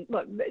 I mean,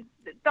 look,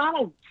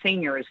 Donald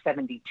Sr. is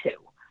 72,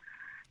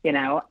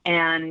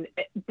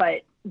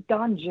 but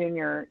Don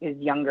Jr. is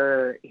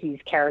younger. He's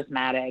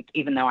charismatic,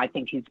 even though I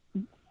think he's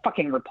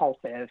fucking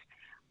repulsive.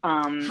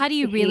 How do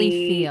you really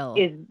feel?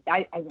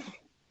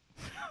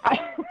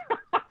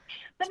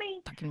 Let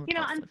me, Fucking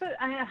I'm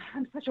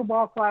repulsive. such a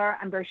wallflower.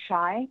 I'm very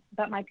shy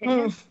about my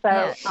opinion.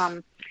 Yeah.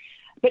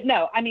 But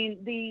no, I mean,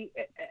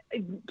 I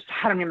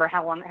don't remember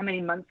how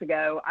many months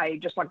ago, I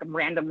just like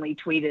randomly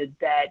tweeted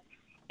that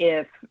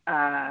if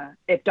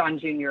Don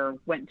Jr.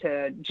 went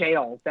to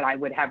jail, that I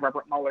would have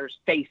Robert Mueller's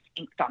face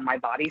inked on my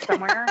body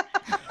somewhere.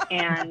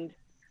 And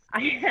I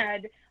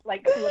had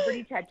like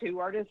celebrity tattoo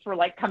artists were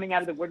like coming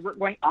out of the woodwork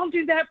going, I'll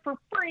do that for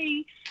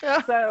free.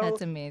 So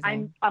That's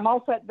amazing. I'm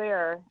all set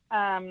there.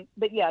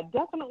 But yeah,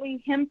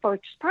 definitely him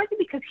first, partly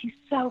because he's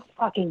so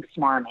fucking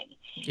smarmy.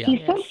 Yeah. He's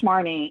so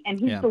smarmy, and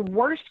he's Yeah. the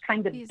worst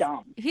kind of He's-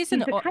 dumb. he's the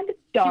an- kind of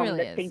dumb really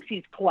that is. thinks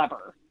he's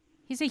clever.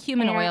 He's a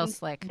human oil And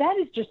slick. That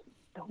is just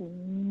the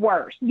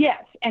worst.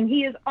 Yes, and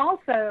he is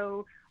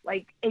also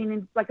like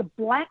a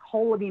black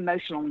hole of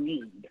emotional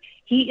need.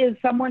 He is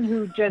someone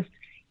who just.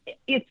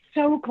 It's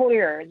so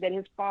clear that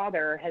his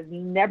father has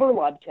never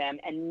loved him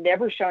and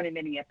never shown him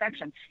any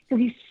affection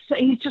because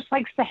he's just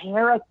like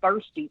Sahara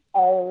thirsty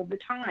all the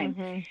time.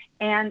 Mm-hmm.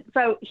 And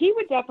so he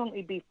would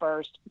definitely be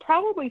first.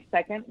 Probably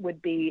second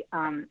would be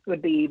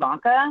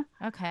Ivanka.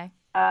 Okay.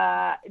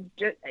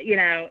 Just,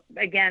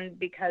 again,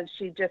 because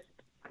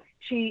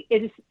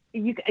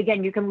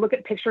you can look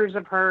at pictures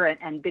of her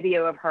and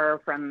video of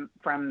her from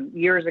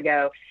years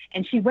ago,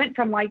 and she went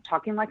from like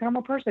talking like a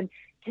normal person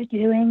to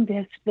doing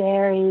this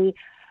very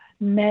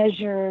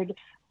measured,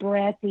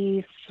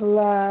 breathy,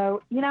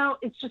 slow.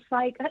 It's just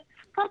like,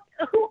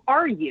 who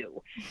are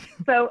you?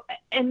 So,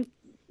 and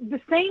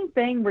the same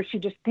thing where she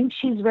just thinks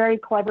she's very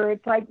clever.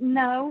 It's like,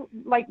 no,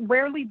 like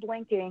rarely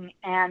blinking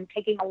and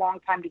taking a long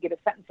time to get a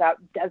sentence out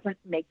doesn't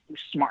make you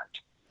smart.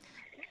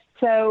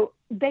 So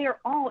they are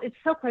all, it's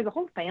so crazy. The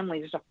whole family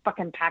is just a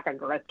fucking pack of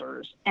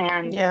grifters.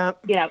 And,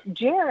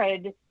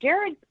 Jared,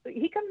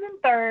 he comes in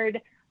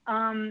third,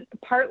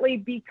 partly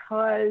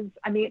because,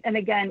 and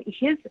again,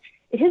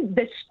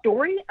 the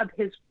story of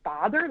his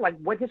father, like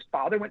what his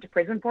father went to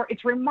prison for,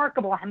 it's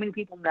remarkable how many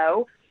people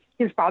know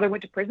his father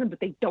went to prison, but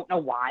they don't know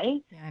why.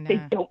 Yeah, I know. They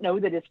don't know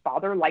that his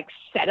father like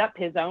set up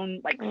his own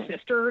like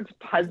sister's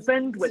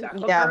husband with a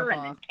hooker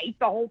and then taped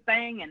the whole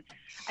thing. And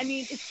I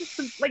mean, it's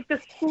just like the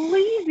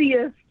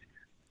sleaziest,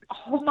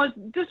 almost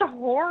just a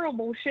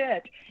horrible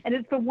shit. And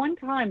it's the one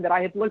time that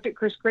I have looked at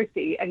Chris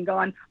Christie and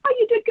gone, oh,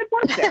 you did good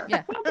work there.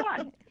 Yeah. Well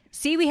done.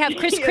 See, we have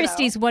Chris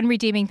Christie's one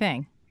redeeming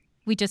thing.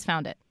 We just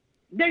found it.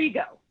 There you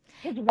go.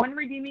 His one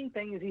redeeming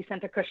thing is he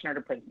sent a Kushner to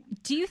prison.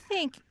 Do you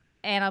think,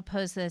 and I'll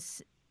pose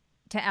this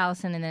to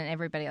Allison and then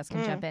everybody else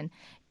can jump in.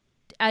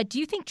 Do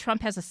you think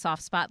Trump has a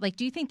soft spot? Like,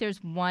 do you think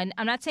there's one,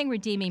 I'm not saying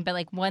redeeming, but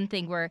like one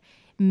thing where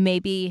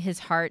maybe his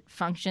heart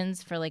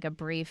functions for like a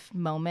brief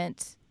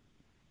moment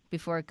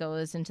before it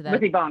goes into that?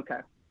 With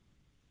Ivanka.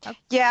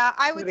 Yeah,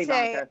 I would With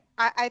say, Ivanka.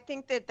 I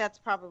think that's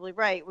probably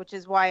right, which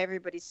is why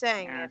everybody's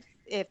saying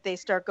if they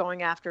start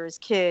going after his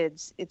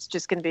kids, it's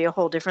just going to be a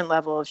whole different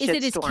level of shitstorm. Is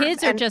it his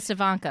kids or just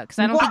Ivanka? Because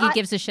I don't think he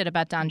gives a shit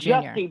about Don Jr.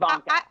 Just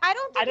Ivanka. I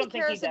don't think he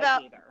cares does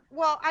about. either.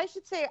 Well, I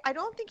should say I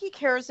don't think he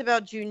cares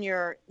about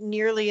Junior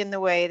nearly in the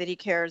way that he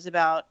cares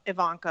about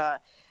Ivanka.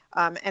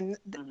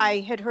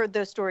 I had heard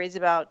those stories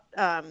about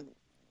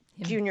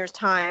Junior's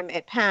time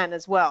at Penn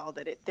as well,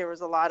 that there was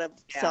a lot of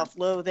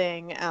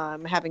self-loathing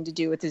having to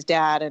do with his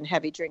dad and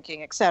heavy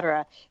drinking, et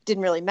cetera. It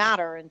didn't really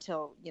matter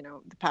until,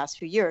 the past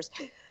few years.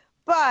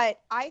 But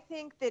I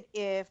think that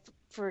if,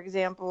 for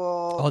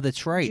example, Oh,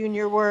 that's right.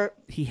 Junior were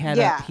He had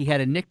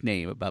a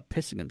nickname about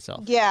pissing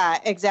himself. Yeah,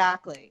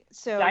 exactly.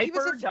 So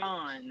Diaper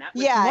Don. That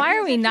was Why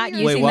are we not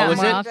using Wait, that what was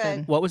more it?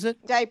 often? What was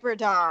it? Diaper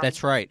Don.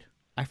 That's right.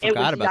 I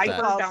forgot about Diaper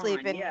that. Fall Don,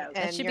 asleep and, yes. and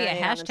That should be a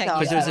urinate on hashtag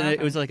themselves. Because Yeah.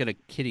 it was like in a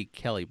Kitty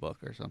Kelly book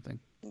or something.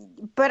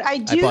 But I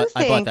do I bought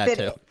think that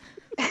too.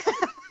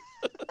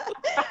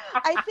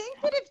 I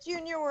think that if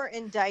Junior were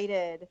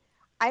indicted,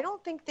 I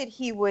don't think that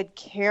he would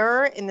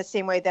care in the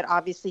same way that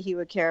obviously he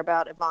would care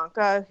about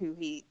Ivanka, who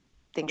he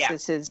thinks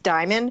is his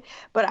diamond.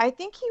 But I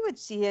think he would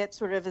see it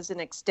sort of as an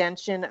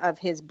extension of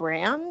his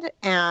brand.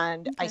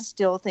 And I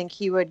still think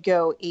he would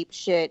go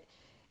apeshit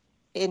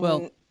in...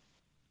 Well,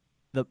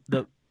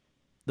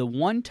 the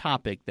one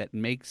topic that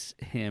makes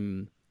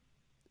him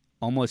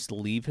almost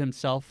leave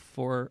himself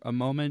for a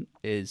moment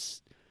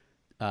is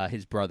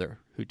his brother,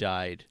 who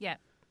died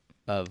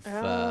of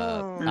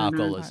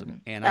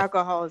alcoholism. And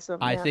alcoholism.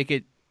 I think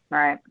it.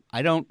 Right.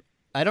 I don't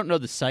know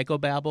the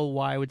psychobabble.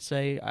 Why I would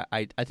say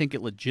I think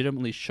it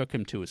legitimately shook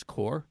him to his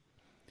core.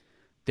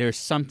 There's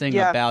something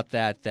about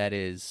that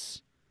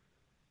is,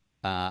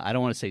 I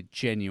don't want to say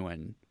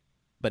genuine,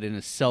 but in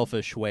a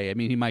selfish way. I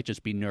mean, he might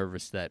just be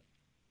nervous that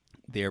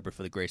there, but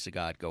for the grace of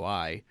God, go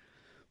I.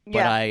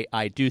 But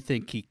I do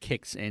think he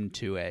kicks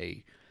into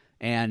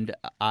and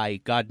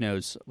God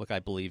knows, look, I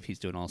believe he's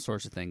doing all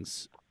sorts of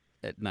things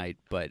at night,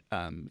 but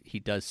he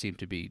does seem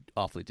to be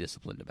awfully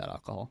disciplined about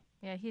alcohol.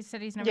 Yeah, he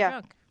said he's never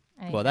drunk.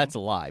 Anything. Well, that's a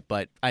lie,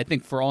 but I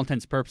think for all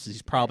intents and purposes,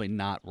 he's probably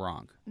not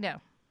wrong.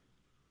 No.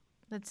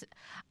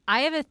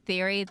 I have a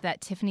theory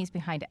that Tiffany's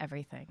behind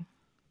everything.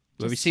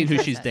 Have you seen who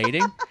she's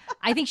dating?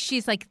 I think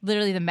she's like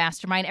literally the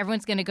mastermind.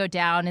 Everyone's going to go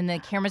down and the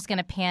camera's going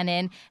to pan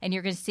in and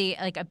you're going to see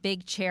like a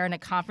big chair in a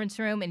conference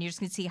room and you're just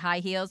going to see high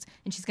heels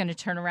and she's going to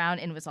turn around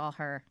and it was all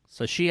her.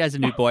 So she has a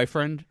new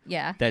boyfriend?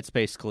 Yeah. That's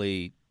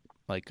basically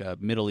like a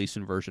Middle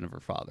Eastern version of her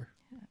father.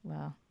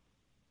 Well,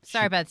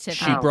 sorry about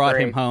Tiffany. She brought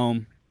him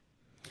home.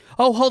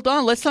 Oh, hold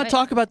on. Let's not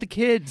talk about the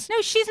kids.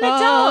 No, she's an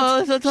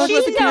adult. Let's not talk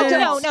about the kids.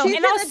 No. She's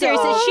In all an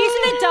seriousness, adult. she's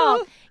an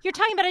adult. You're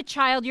talking about a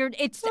child.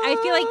 I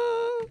feel like,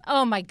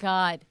 oh my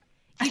God.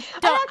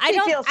 I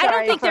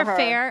don't think they're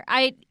fair.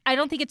 I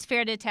don't think it's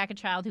fair to attack a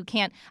child who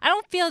can't. I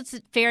don't feel it's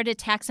fair to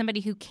attack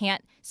somebody who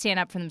can't stand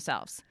up for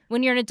themselves.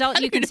 When you're an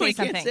adult, you can say he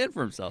something. Can't stand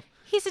for himself.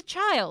 He's a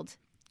child.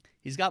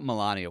 He's got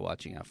Melania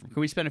watching out for him.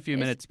 Can we spend a few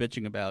minutes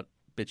bitching about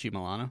bitchy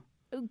Milana?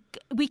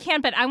 We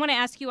can, but I want to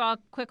ask you all a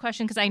quick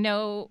question because I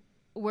know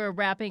we're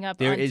wrapping up.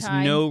 There on is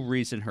time. no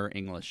reason her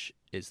English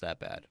is that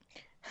bad.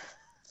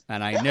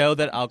 And I know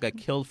that I'll get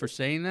killed for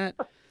saying that,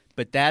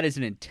 but that is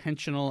an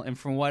intentional, and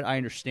from what I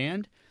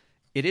understand,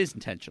 it is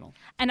intentional.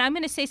 And I'm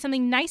going to say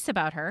something nice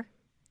about her.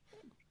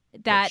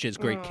 That she has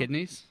great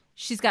kidneys?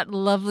 She's got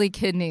lovely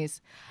kidneys.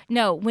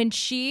 No, when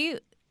she,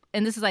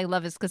 and this is, I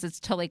love this because it's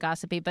totally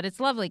gossipy, but it's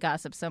lovely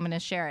gossip, so I'm going to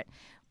share it.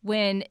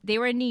 When they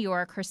were in New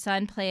York, her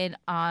son played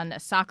on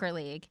a soccer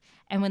league.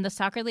 And when the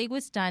soccer league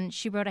was done,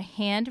 she wrote a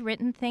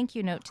handwritten thank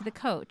you note to the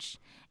coach.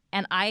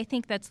 And I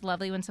think that's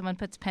lovely when someone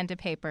puts pen to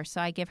paper.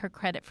 So I give her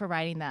credit for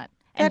writing that.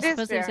 And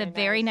supposedly it was a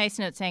very nice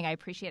note saying, I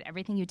appreciate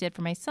everything you did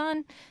for my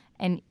son.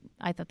 And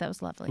I thought that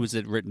was lovely. Was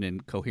it written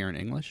in coherent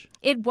English?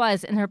 It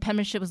was, and her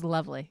penmanship was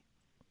lovely.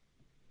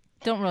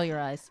 Don't roll your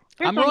eyes.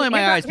 I'm rolling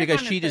my eyes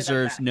because she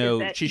deserves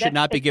she should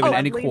not be given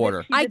any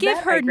quarter. I give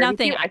her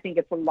nothing. I think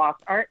it's a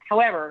lost art.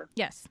 However,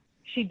 yes,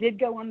 she did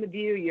go on The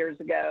View years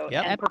ago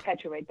and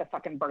perpetuate the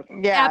fucking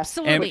birthing. Yeah,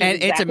 absolutely.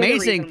 And it's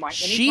amazing.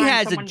 She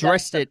has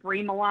addressed it.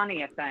 Free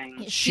Melania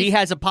thing. She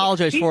has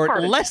apologized for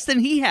it less than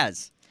he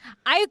has.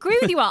 I agree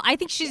with you all. I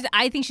think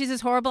she's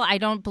as horrible. I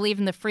don't believe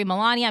in the free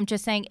Melania. I'm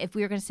just saying if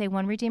we were going to say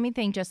one redeeming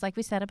thing, just like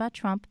we said about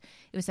Trump,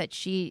 it was that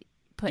she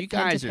put you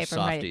pen guys to are paper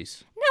and write it.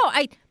 softies.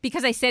 No,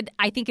 because I said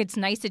I think it's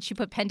nice that she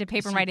put pen to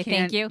paper and write a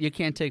thank you. You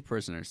can't take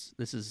prisoners.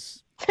 This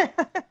is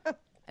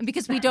and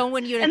because we don't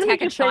want you to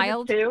attack a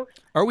child.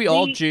 Are we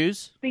all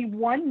Jews? The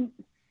one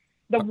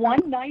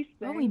nice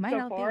thing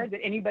so far that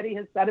anybody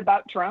has said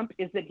about Trump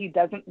is that he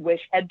doesn't wish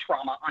head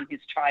trauma on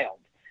his child.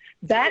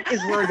 That is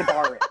where the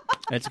bar is.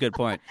 That's a good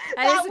point.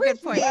 That is a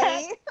good point.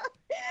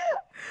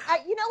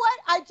 You know what?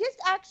 I just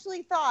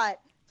actually thought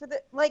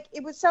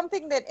it was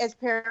something that as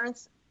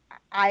parents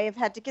I have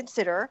had to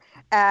consider,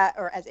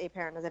 or as a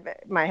parent,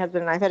 my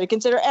husband and I have had to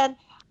consider, and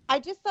I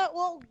just thought,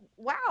 well,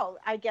 wow,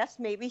 I guess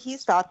maybe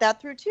he's thought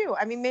that through too.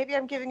 I mean, maybe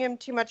I'm giving him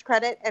too much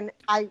credit, and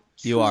I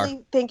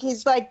truly think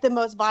he's like the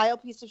most vile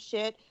piece of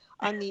shit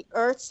on the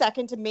earth,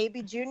 second to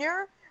maybe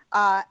Junior.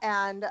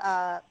 And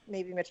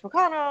maybe Mitch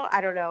McConnell.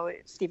 I don't know.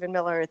 Stephen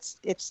Miller.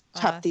 It's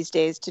tough these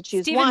days to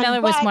choose one. Stephen Miller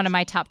was one of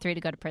my top 3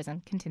 to go to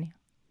prison. Continue.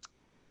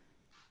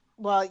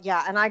 Well,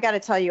 yeah, and I got to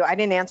tell you, I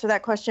didn't answer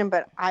that question,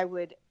 but I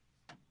would.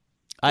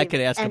 I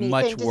could ask a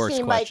much worse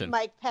question.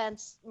 Mike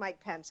Pence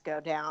go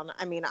down.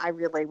 I mean, I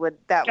really would.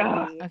 That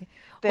would be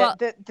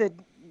okay. the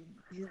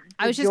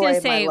I was just going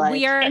to say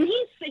we are, and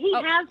he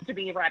has to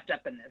be wrapped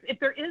up in this. If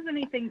there is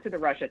anything to the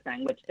Russia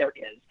thing, which there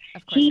is,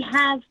 he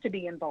has to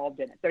be involved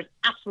in it. There's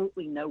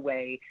absolutely no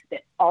way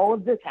that all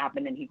of this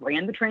happened and he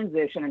ran the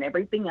transition and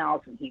everything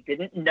else, and he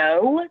didn't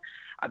know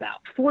about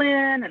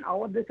Flynn and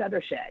all of this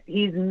other shit.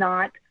 He's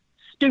not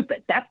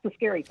stupid. That's the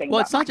scary thing.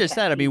 Well, it's not just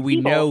that. I mean, we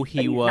know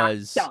he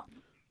was.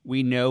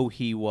 We know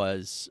he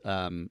was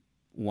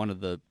one of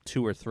the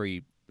 2 or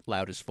 3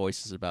 loudest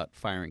voices about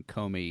firing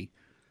Comey.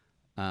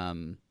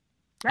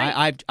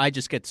 Right. I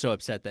just get so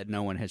upset that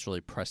no one has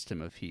really pressed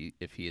him if he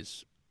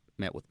has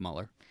met with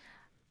Mueller.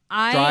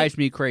 drives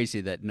me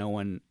crazy that no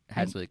one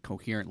has a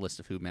coherent list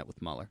of who met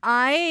with Mueller.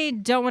 I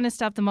don't want to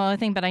stop the Mueller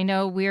thing, but I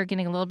know we are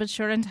getting a little bit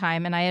short on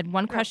time, and I had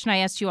one question I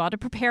asked you all to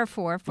prepare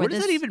for What this.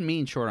 does that even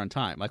mean, short on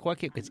time? Like, what?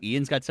 Because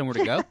Ian's got somewhere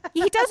to go?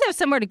 He does have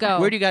somewhere to go.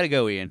 Where do you got to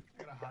go, Ian?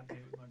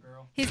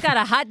 He's got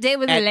a hot date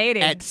with a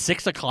lady. At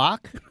 6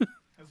 o'clock?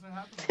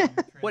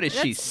 What is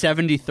she,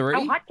 73?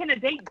 How hot can a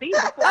date be?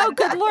 Oh,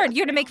 good Lord.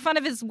 You're going to make fun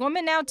of his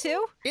woman now,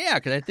 too? Yeah,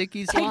 because I think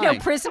he's Take lying.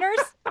 no prisoners?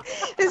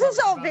 This is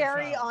all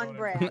very on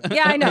brand.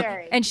 Yeah, I know.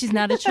 Very. And she's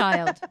not a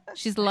child.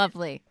 She's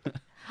lovely.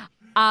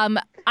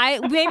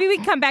 Maybe we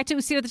can come back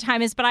to see what the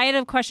time is, but I had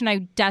a question I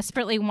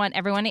desperately want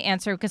everyone to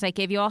answer because I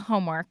gave you all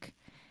homework.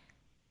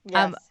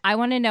 Yes. I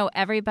want to know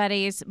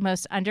everybody's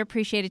most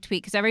underappreciated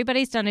tweet because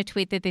everybody's done a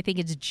tweet that they think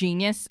is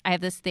genius. I have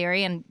this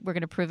theory, and we're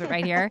going to prove it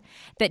right here,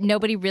 that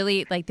nobody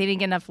really, they didn't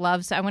get enough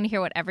love. So I want to hear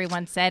what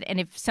everyone said. And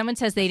if someone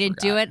says they didn't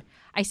do it,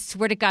 I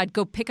swear to God,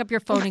 go pick up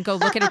your phone and go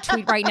look at a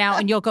tweet right now,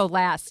 and you'll go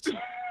last.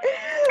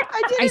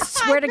 I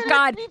swear to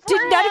God.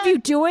 Did none of you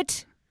do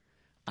it?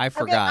 I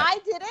forgot. Okay, I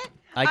did it.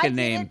 I can did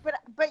name. it,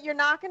 but you're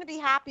not going to be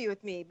happy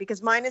with me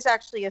because mine is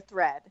actually a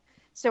thread.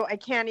 So I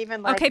can't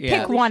even Okay,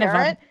 pick one of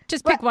them. it.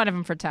 Just pick one of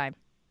them for time.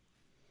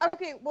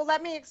 Okay, well,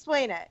 let me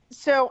explain it.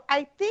 So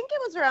I think it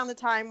was around the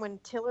time when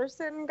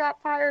Tillerson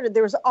got fired.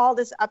 There was all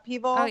this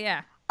upheaval. Oh,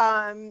 yeah.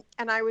 And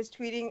I was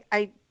tweeting.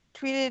 I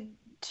tweeted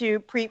to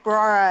Preet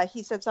Bharara.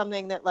 He said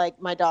something that,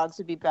 my dogs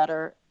would be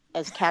better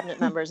as cabinet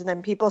members. And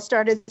then people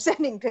started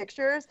sending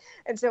pictures.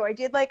 And so I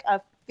did,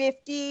 a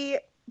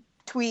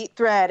 50-tweet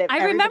thread of I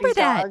remember everybody's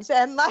that. dogs.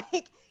 And,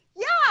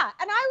 yeah.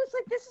 And I was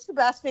like, this is the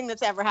best thing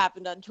that's ever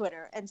happened on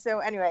Twitter. And so,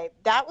 anyway,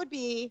 that would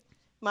be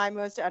my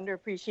most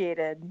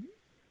underappreciated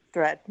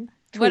thread.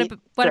 What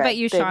about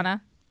you,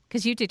 Shauna?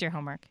 Because you did your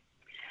homework.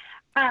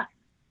 Yeah,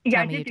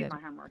 Tell I me you did do did.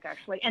 my homework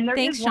actually, and there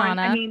Thanks, is one.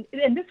 Shauna. I mean,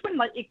 and this one,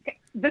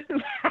 this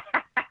is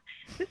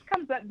this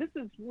comes up. This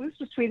was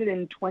tweeted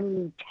in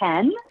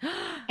 2010,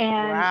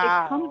 and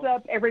Wow. it comes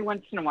up every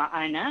once in a while.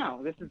 I know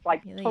this is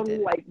Really total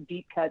did.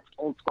 deep cuts,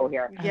 old school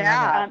here.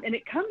 Yeah. And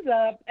it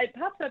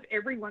pops up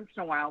every once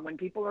in a while when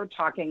people are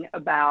talking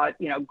about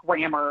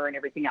grammar and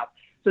everything else.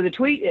 So the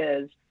tweet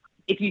is,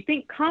 if you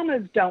think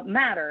commas don't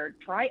matter,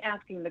 try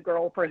asking the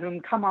girl for whom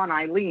 "Come On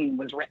Eileen"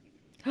 was written.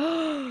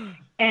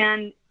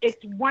 And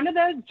it's one of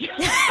those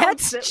jokes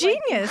That's that,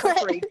 genius.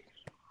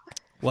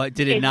 What,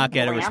 did it it's not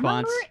get a grammar,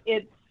 response?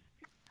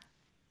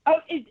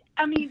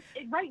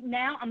 Right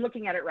now, I'm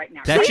looking at it right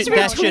now. That should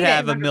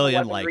have a 111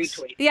 million likes.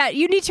 retweets. Yeah,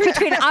 you need to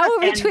retweet it. I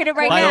will And retweet it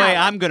right By now. the way,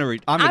 I'm gonna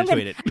tweet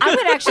it. I'm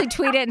going to actually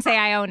tweet it and say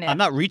I own it. I'm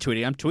not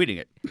retweeting. I'm tweeting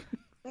it.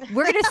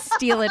 We're going to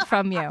steal it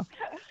from you.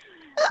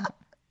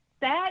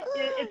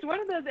 It's one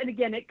of those, and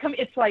again,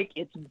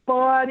 it's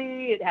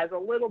body. It has a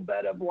little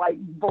bit of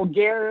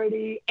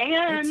vulgarity,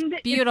 and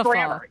It's beautiful.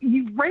 grammar.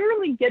 You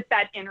rarely get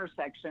that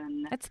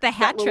intersection. That's the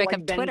hat that little, trick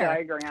of Venn Twitter.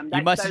 diagram.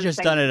 You must have just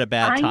done it at a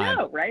bad time. I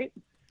know, right?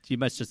 You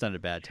must have just done it at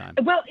a bad time.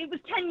 Well, it was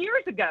 10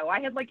 years ago. I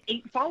had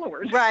 8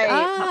 followers. Right.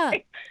 Ah,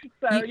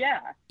 So yeah.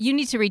 you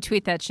need to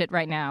retweet that shit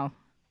right now. All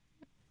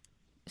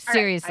right,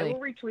 Seriously. I will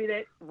retweet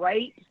it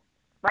right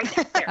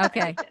there.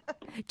 Okay.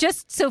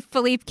 Just so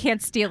Philippe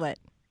can't steal it.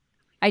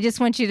 I just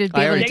want you to be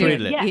I able already to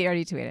do tweeted it. He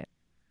already tweeted it.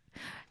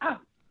 Oh,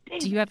 dang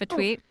Do you have a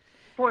tweet?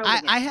 Spoiled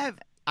again.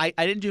 I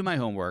didn't do my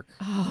homework,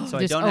 so I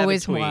there's don't have a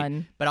always tweet.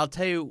 one. But I'll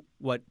tell you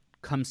what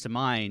comes to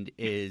mind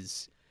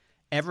is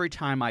every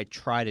time I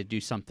try to do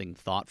something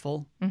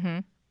thoughtful,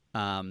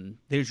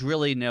 there's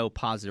really no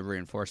positive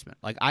reinforcement.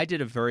 I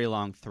did a very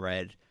long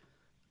thread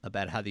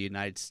about how the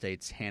United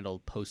States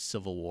handled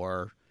post-Civil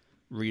War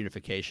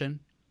reunification,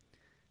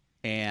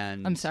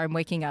 and I'm sorry, I'm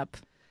waking up.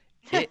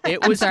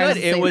 It was sorry, I was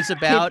good. It saying- was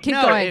about keep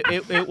going.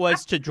 It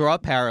was to draw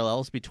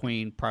parallels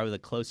between probably the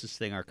closest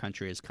thing our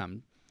country has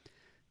come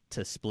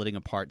to splitting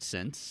apart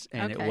since,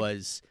 and Okay. it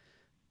was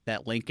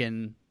that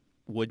Lincoln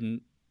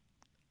wouldn't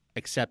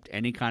accept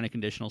any kind of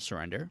conditional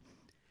surrender,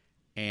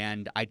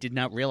 and I did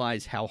not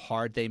realize how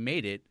hard they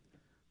made it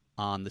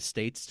on the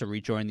states to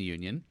rejoin the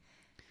Union.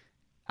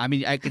 I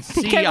mean, I could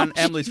see on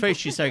Emily's face,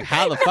 she's like,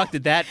 how the fuck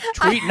did that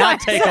tweet not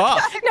take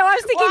off? No, I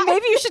was thinking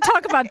maybe you should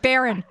talk about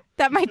Barron.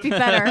 That might be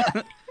better.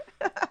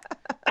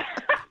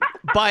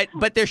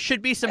 But there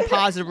should be some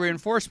positive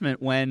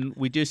reinforcement when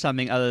we do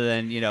something other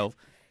than, Make it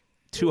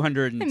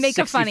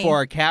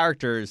 264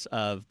 characters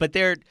of. But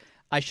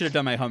I should have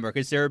done my homework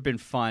because there have been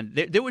fun.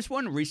 There was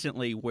one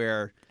recently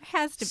where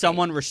Has to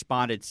someone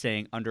responded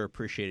saying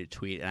underappreciated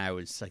tweet, and I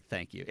was like,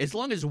 thank you. As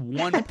long as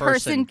one person-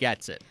 person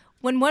gets it.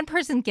 When one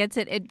person gets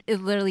it,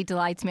 it literally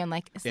delights me. I'm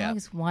like, as Yeah. long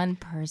as one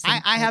person I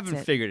gets haven't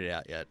it. figured it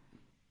out yet.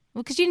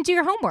 Well, because you didn't do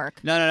your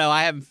homework. No.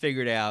 I haven't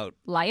figured out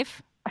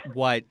Life.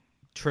 what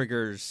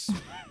triggers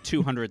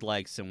 200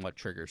 likes and what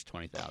triggers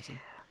 20,000.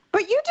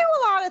 But you do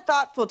a lot of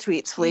thoughtful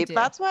tweets, do. Philippe.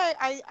 That's why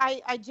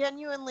I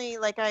genuinely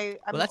I'm Well,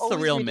 that's the always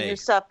real reading me. your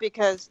stuff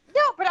because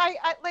but I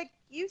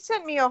you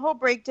sent me a whole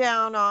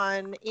breakdown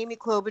on Amy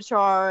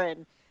Klobuchar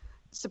and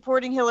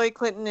supporting Hillary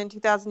Clinton in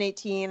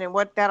 2018 and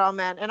what that all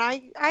meant, and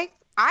I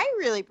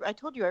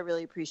told you I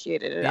really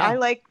appreciated it. Yeah.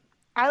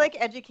 I like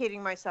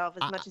educating myself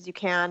as much as you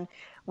can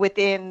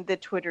within the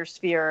Twitter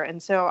sphere,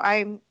 and so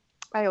I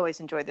always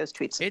enjoy those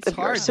tweets. It's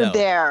hard, so though.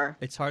 there.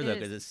 It's hard, though,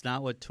 because it's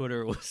not what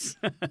Twitter was.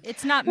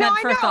 It's not No, meant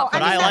I for know. thought.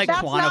 But I I mean, like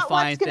that's not what's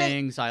quantifying gonna-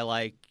 things. I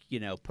like,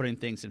 putting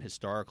things in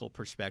historical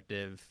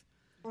perspective.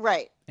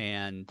 Right.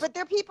 And But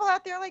there are people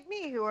out there like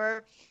me who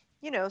are,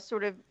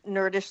 sort of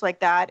nerdish like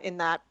that in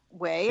that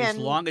way, as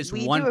and long as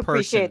we one do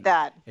appreciate person,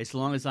 that. as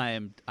long as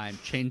I'm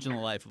changing the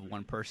life of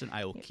one person,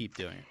 I will keep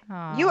doing it.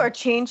 Aw. You are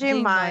changing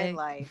Being my my-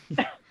 life.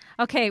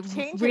 Okay,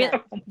 Changing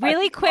it.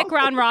 really quick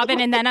round robin,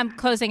 and then I'm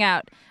closing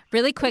out.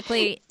 Really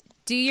quickly,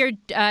 do your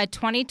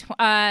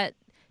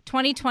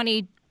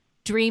 2020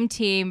 dream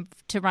team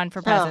to run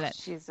for president.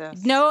 Oh,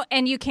 Jesus. No,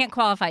 and you can't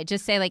qualify.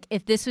 Just say, like,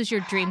 if this was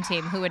your dream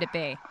team, who would it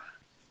be?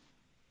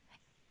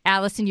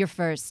 Allison, you're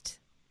first.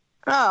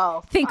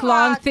 Oh. Think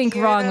long, fuck think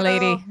you. wrong,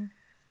 lady.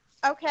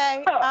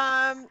 Okay.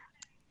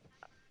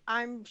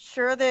 I'm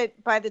sure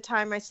that by the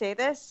time I say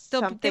this, They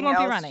something won't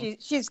be else. running.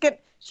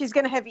 She's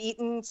gonna have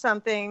eaten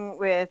something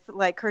with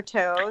like her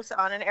toes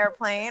on an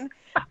airplane.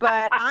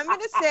 But I'm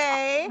gonna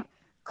say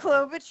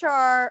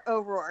Klobuchar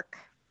O'Rourke.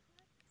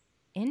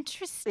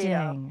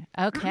 Interesting.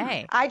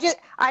 Okay. I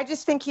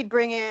just think he'd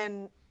bring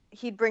in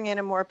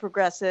a more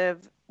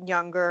progressive,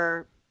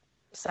 younger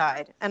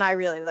side, and I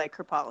really like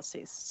her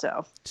policies.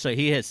 So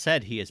he has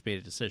said he has made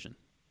a decision.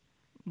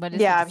 What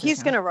is yeah, the he's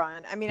decision? gonna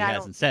run. I mean, He I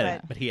hasn't don't. said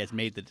but- it, but he has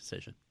made the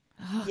decision.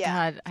 Oh,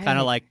 Yeah. God. Kind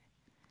of like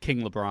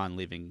King LeBron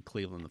leaving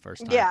Cleveland the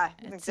first time. Yeah,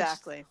 It's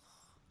exactly.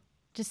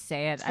 Just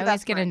say it. So I always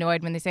that's get my-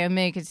 annoyed when they say, "I'm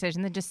making a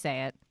decision." Then just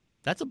say it.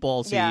 That's a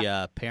ballsy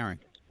Yeah. pairing.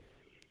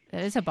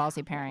 That is a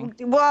ballsy pairing.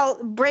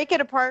 Well, break it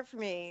apart for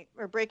me,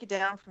 or break it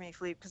down for me,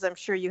 Philippe, because I'm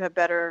sure you have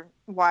better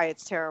why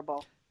it's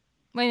terrible.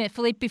 Wait a minute,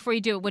 Philippe, before you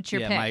do it, what's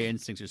your Yeah, pick? my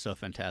instincts are so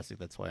fantastic.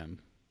 That's why I'm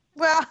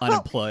Well,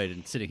 unemployed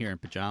and sitting here in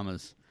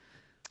pajamas.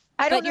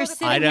 I don't But know you're that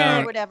sitting Florida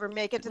here- would ever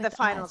make it to the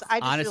finals. I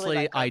just Honestly, really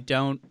like I her.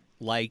 don't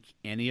like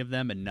any of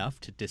them enough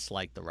to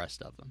dislike the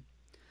rest of them.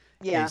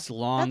 Yeah, As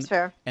long, that's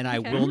fair. and I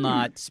Okay. will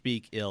not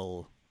speak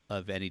ill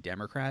of any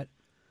Democrat,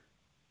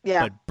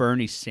 Yeah, but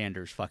Bernie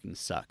Sanders fucking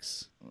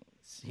sucks.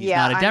 He's Yeah,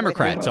 not I'm a with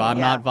Democrat, you. so I'm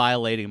Yeah. not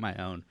violating my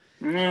own.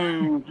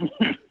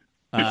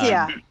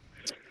 yeah.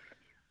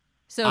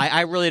 So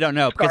I really don't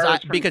know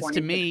Scars from because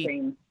to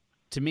 2016.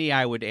 me,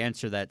 I would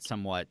answer that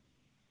somewhat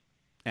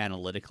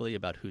analytically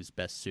about who's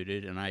best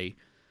suited, and I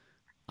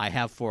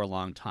have for a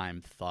long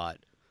time thought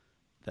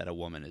that a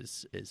woman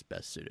is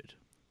best suited.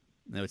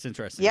 Now it's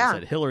interesting. Yeah. You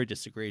said Hillary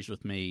disagrees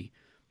with me,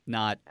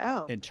 not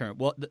Oh. in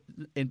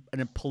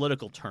in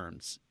political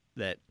terms.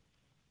 That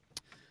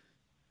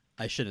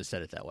I shouldn't have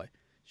said it that way.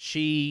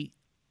 She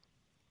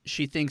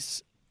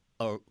thinks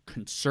a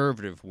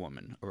conservative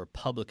woman, a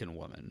Republican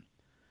woman,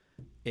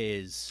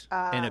 is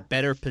in a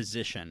better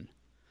position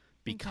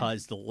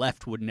because the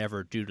left would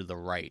never do to the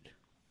right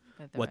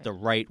what the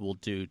right will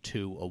do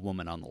to a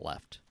woman on the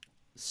left.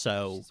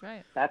 So, She's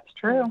right. That's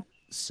true.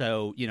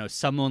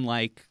 someone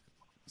like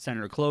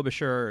Senator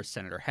Klobuchar or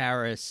Senator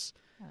Harris,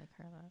 I like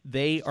her a lot.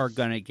 they are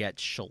going to get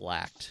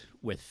shellacked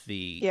with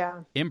the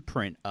Yeah.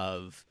 imprint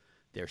of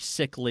they're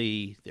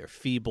sickly, they're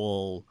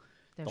feeble,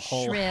 They're the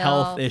whole shrill.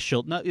 health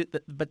issue. No,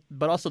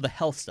 but also the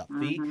health stuff.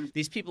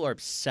 These people are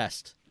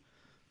obsessed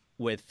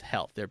with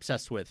health. They're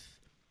obsessed with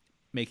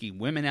making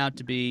women out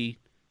to be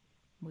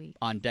Weak.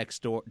 on death's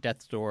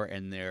door,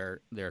 and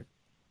their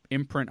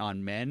imprint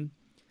on men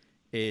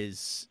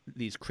is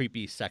these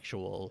creepy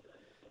sexual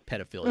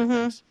pedophilia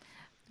things.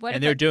 What And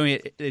about- they're doing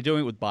it. They're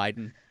doing it with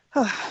Biden.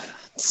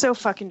 So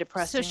fucking So,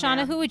 depressing. Shauna,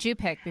 man. who would you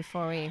pick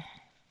before we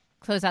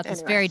close out this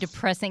Anyway. very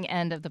depressing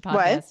end of the What?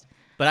 podcast?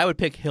 But I would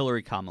pick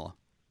Hillary Kamala.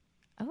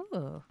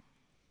 Oh,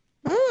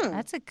 Mm.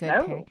 that's a good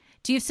No. pick.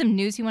 Do you have some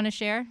news you want to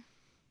share?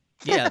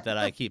 Yeah, that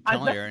I keep I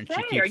was telling about her, and to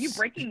she say, keeps. are you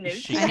breaking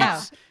news? She I know.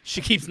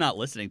 she keeps not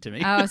listening to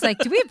me. I was like,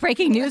 do we have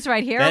breaking news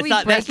right here? Are that's we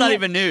not breaking it?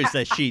 even news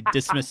that she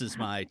dismisses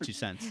my 2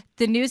 cents.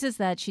 The news is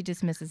that she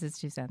dismisses his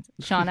 2 cents.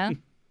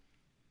 Shauna,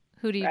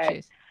 who do you Right.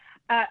 choose?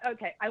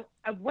 Okay.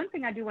 One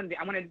thing I do want to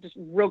do, I want to just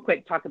real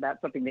quick talk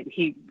about something that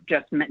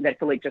that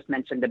Philippe just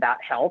mentioned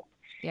about health.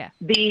 Yeah.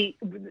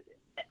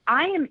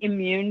 I am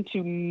immune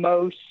to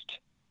most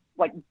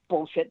like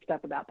bullshit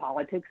stuff about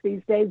politics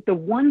these days. The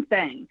one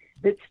thing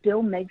that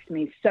still makes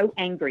me so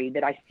angry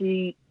that I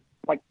see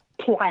like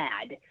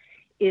Plaid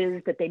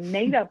is that they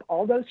made up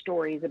all those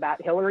stories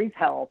about Hillary's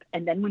health.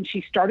 And then when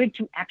she started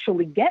to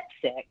actually get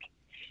sick,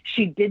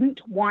 she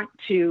didn't want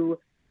to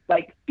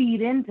like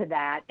feed into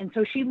that. And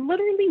so she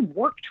literally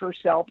worked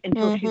herself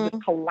until she was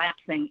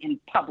collapsing in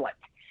public.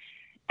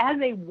 As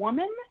a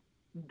woman,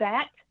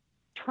 that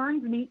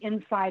turns me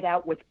inside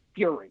out with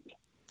fury.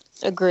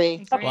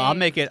 Agree. Well, I'll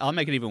make it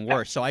even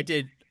worse. So I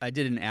did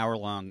an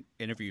hour-long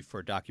interview for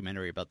a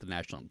documentary about the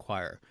National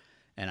Enquirer,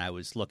 and I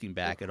was looking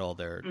back at all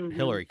their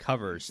Hillary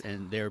covers,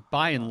 and they're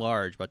by and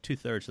large, about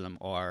 2/3 of them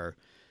are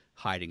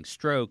hiding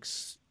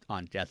strokes,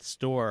 on death's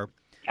door.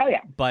 Oh,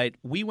 yeah. But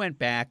we went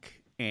back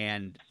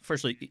and,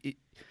 firstly,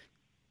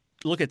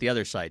 look at the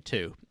other side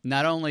too.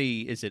 Not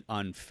only is it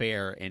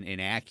unfair and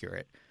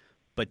inaccurate,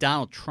 But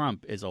Donald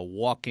Trump is a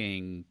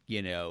walking,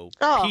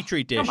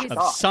 petri dish my of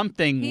God.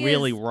 something He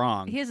really is-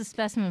 wrong. He is a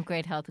specimen of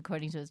great health,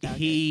 according to his doctor.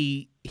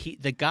 The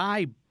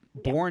guy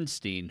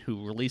Bornstein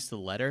who released the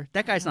letter,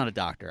 that guy's not a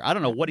doctor. I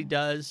don't know what he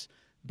does,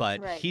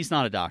 but Right. he's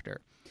not a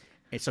doctor.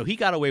 And so he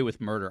got away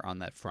with murder on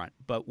that front.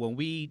 But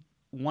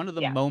one of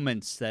the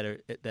moments that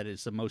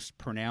is the most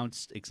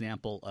pronounced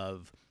example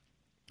of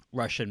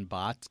Russian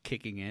bots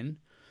kicking in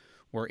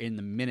were in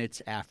the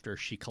minutes after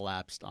she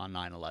collapsed on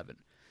 9/11.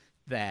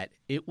 That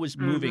it was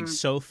moving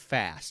so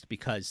fast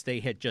because they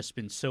had just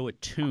been so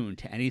attuned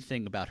to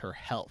anything about her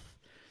health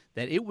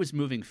that it was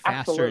moving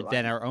faster Absolutely.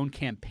 than our own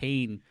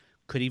campaign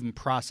could even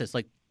process.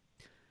 Like,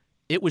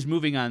 it was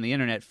moving on the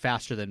internet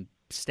faster than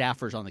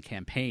staffers on the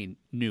campaign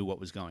knew what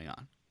was going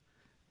on.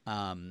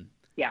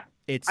 Yeah.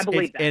 It's I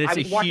believe that. and it's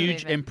I a was watching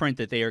huge it. imprint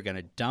that they are going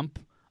to dump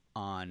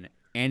on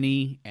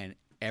any and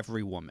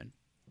every woman,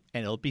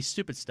 and it'll be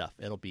stupid stuff.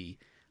 It'll be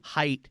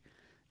height.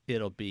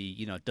 It'll be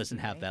it doesn't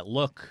have that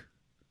look.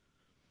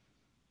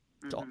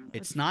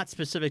 It's not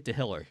specific to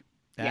Hillary.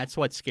 That's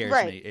what scares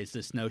Right. me is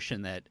this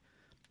notion that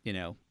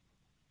Yeah.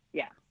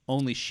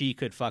 only she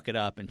could fuck it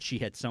up and she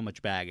had so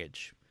much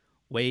baggage.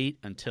 Wait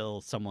until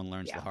someone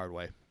learns the hard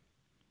way.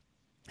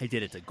 They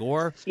did it to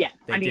Gore. Yeah.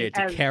 They did it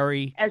to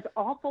Kerry. As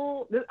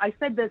awful, I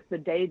said this the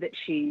day that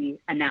she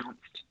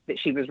announced that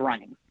she was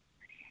running.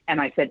 And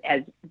I said,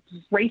 as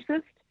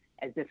racist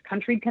as this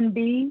country can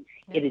be,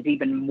 it is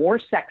even more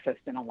sexist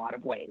in a lot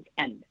of ways.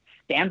 And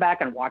stand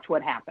back and watch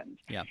what happens.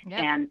 Yeah. Yep.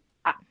 And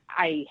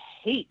I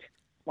hate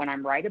when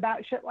I'm right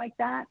about shit like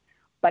that,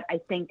 but I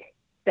think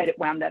that it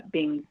wound up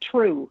being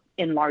true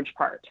in large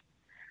part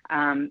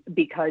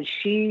because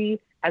she,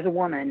 as a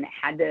woman,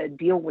 had to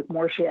deal with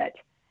more shit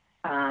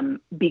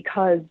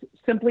because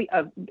simply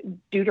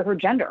due to her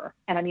gender.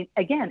 And I mean,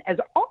 again, as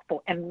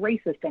awful and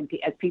racist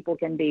as people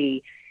can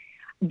be,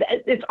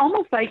 it's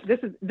almost like this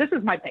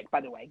is my pick, by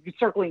the way.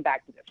 Circling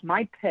back to this,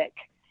 my pick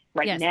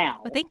right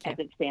now, well, thank you. as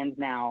it stands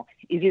now,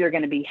 is either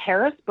going to be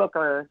Harris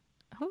Booker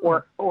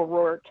or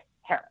O'Rourke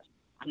Harris.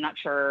 I'm not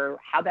sure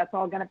how that's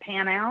all going to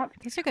pan out,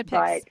 These are good picks.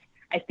 but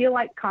I feel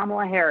like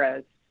Kamala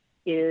Harris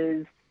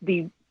is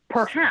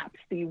perhaps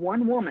the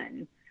one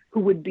woman who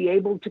would be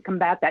able to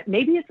combat that.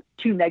 Maybe it's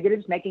two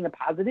negatives making a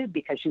positive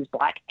because she's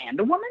black and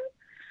a woman.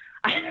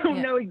 I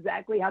don't know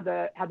exactly how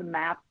the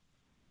math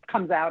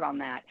comes out on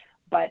that,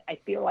 but I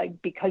feel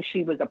like because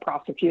she was a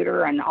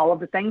prosecutor and all of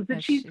the things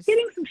that she's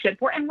getting some shit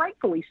for, and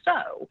rightfully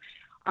so,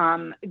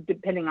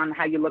 depending on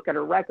how you look at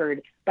her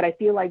record. But I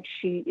feel like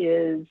she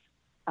is,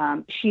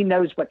 she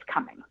knows what's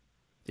coming.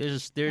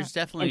 There's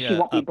definitely And she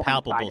won't be a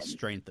palpable blindsided.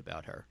 strength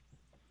about her.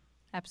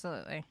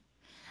 Absolutely.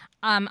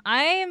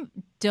 I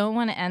don't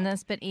want to end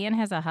this, but Ian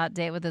has a hot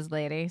date with his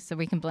lady, so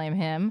we can blame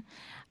him.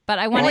 But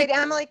I want Wait, to.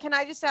 Emily, can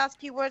I just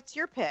ask you what's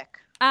your pick?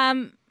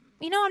 I'm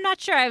not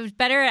sure. I was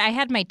better. I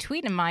had my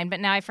tweet in mind, but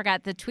now I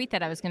forgot the tweet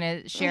that I was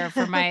going to share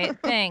for my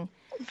thing.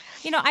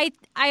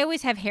 I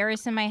always have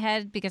Harris in my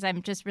head because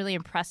I'm just really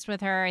impressed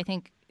with her. I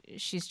think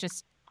she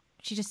just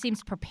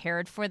seems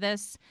prepared for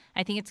this.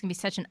 I think it's going to be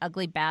such an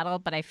ugly battle,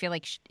 but I feel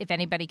like if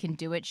anybody can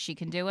do it, she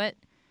can do it.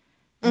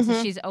 And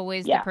so she's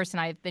always the person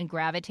I've been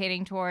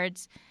gravitating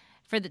towards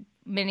for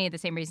many of the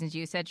same reasons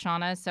you said,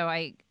 Shauna. So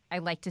I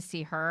like to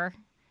see her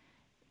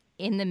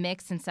in the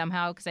mix and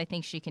somehow, because I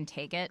think she can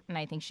take it and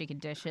I think she can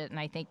dish it, and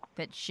I think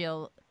that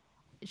she'll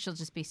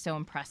just be so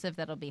impressive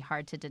that it'll be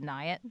hard to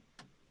deny it.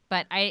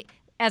 But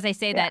as I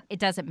say that, it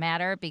doesn't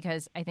matter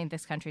because I think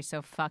this country's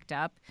so fucked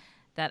up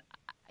that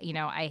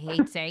I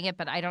hate saying it,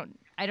 but I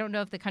don't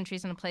know if the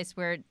country's in a place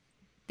where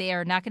they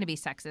are not going to be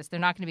sexist, they're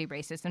not going to be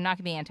racist, they're not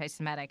going to be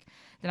anti-Semitic,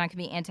 they're not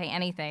going to be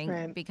anti-anything,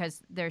 Right.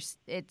 because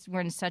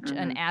we're in such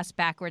an ass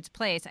backwards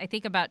place. I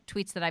think about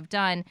tweets that I've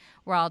done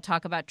where I'll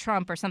talk about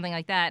Trump or something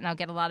like that, and I'll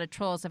get a lot of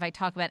trolls. If I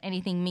talk about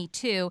anything Me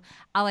Too,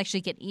 I'll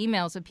actually get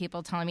emails of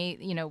people telling me,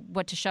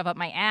 what to shove up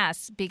my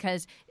ass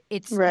because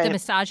the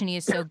misogyny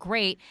is so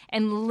great.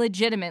 And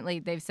legitimately,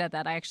 they've said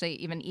that. I actually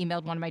even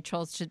emailed one of my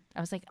trolls. I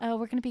was like, oh,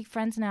 we're going to be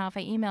friends now if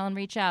I email and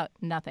reach out.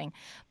 Nothing.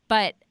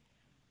 But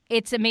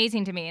it's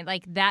amazing to me.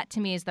 Like, that to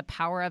me is the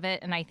power of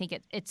it, and I think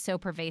it's so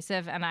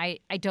pervasive, and I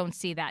don't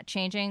see that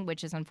changing,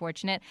 which is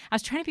unfortunate. I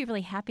was trying to be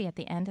really happy at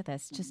the end of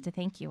this just to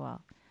thank you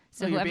all.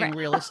 So You're being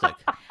realistic.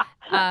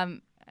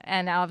 And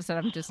all of a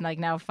sudden I'm just like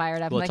now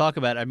fired up. We'll I'm like, talk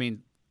about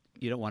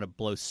you don't want to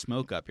blow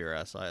smoke up your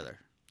ass either.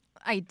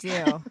 I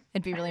do.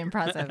 It'd be really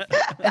impressive.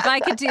 If I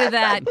could do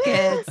that,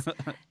 kids,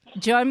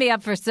 join me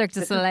up for Cirque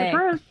du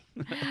Soleil.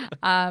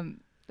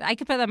 I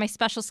could put that on my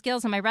special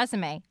skills on my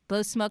resume.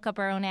 Blow smoke up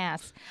our own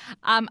ass.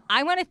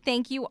 I want to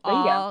thank you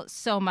all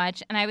so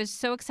much. And I was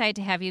so excited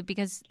to have you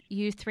because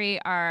you three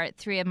are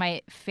three of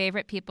my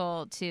favorite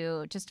people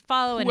to just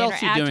follow and Who else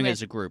interact are you doing with.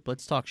 as a group?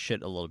 Let's talk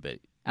shit a little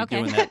bit. Okay.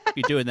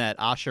 You're doing that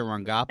Asha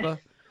Rangappa?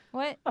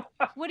 What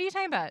are you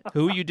talking about?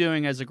 Who are you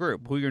doing as a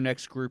group? Who are your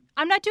next group?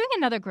 I'm not doing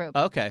another group.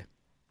 Okay.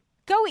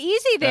 Go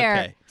easy there.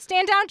 Okay.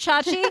 Stand down,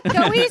 Chachi.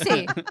 Go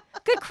easy.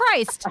 Good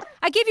Christ.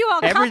 I give you all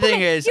Everything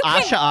compliments. is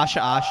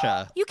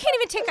Asha. You can't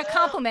even take a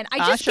compliment. I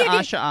just Asha, give you.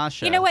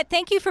 Asha. You know what?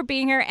 Thank you for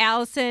being here,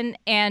 Allison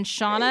and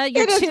Shauna.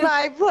 It is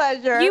my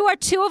pleasure. You are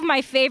two of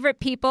my favorite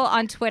people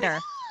on Twitter.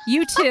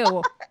 You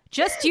two.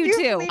 Just you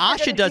two.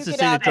 Asha does this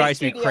thing that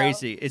drives me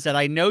crazy, is that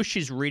I know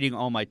she's reading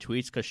all my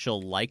tweets because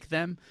she'll like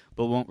them,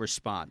 but won't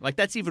respond. Like,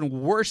 that's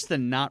even worse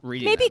than not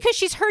reading Maybe them. because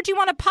she's heard you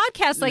on a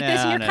podcast like this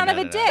and you're kind of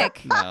a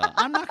dick. No,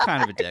 I'm not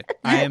kind of a dick.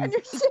 I am.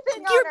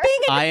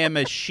 I am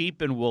a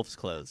sheep in wolf's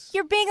clothes.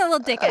 You're being a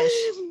little dickish.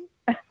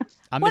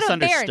 I'm What a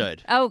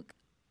misunderstood. Baron.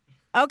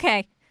 Oh,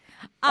 okay.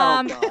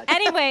 God.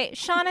 Anyway,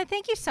 Shauna,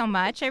 thank you so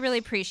much. I really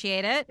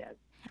appreciate it. Yes.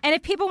 And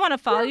if people want to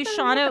follow you,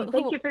 Shauna,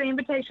 Thank you for the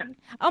invitation.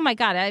 oh my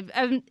God,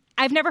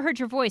 I've never heard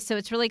your voice, so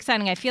it's really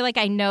exciting. I feel like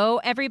I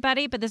know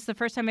everybody, but this is the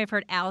first time I've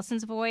heard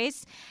Allison's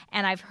voice,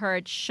 and I've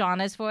heard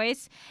Shauna's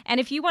voice. And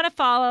if you want to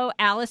follow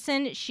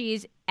Allison,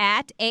 she's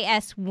at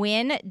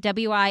ASWin,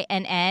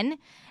 WINN.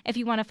 If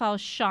you want to follow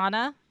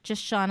Shauna,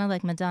 just Shauna,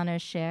 like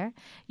Madonna's Cher,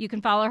 you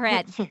can follow her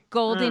at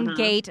Golden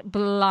Gate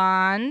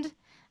Blonde.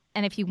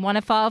 And if you want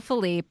to follow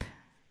Philippe,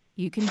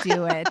 you can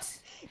do it.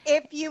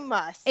 If you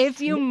must.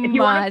 If you If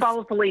you want to must.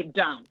 follow Philippe,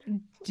 don't.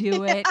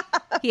 Do it.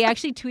 He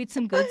actually tweets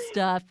some good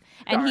stuff.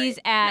 And Sorry. he's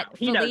at No,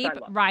 he knows I Philippe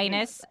love him.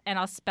 Reines, and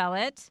I'll spell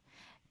it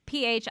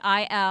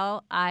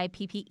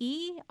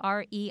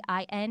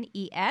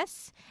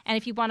PhilippeReines. And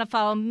if you want to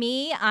follow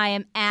me, I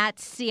am at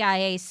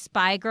CIA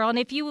Spy Girl. And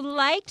if you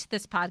liked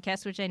this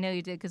podcast, which I know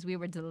you did because we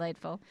were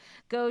delightful,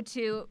 go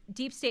to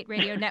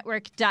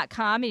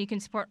deepstateradionetwork.com and you can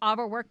support all of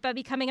our work by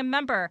becoming a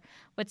member.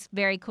 What's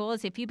very cool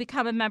is if you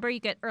become a member, you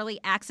get early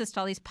access to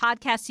all these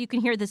podcasts. You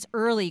can hear this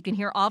early. You can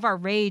hear all of our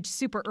rage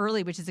super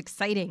early, which is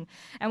exciting.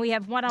 And we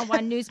have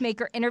one-on-one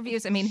newsmaker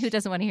interviews. I mean, who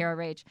doesn't want to hear our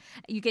rage?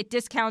 You get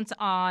discounts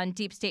on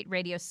Deep State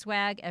Radio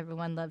swag.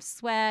 Everyone loves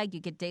swag. You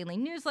get daily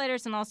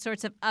newsletters and all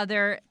sorts of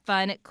other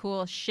fun,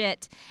 cool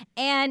shit.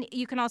 And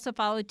you can also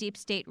follow Deep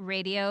State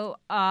Radio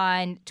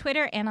on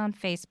Twitter and on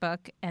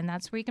Facebook. And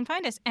that's where you can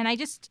find us. And I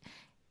just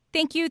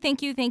thank you,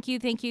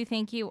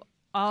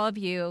 all of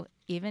you.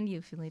 Even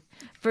you, Philippe,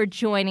 for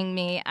joining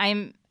me.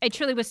 I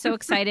truly was so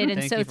excited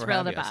and Thank so you for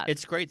thrilled having us. about.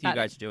 It's great that you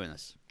guys are doing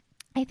this.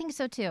 I think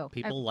so too.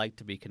 People like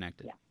to be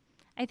connected. Yeah.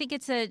 I think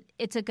it's a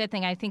good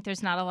thing. I think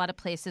there's not a lot of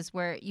places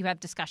where you have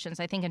discussions.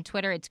 I think in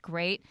Twitter it's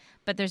great,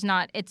 but there's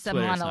not. It's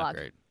Twitter's a not monologue.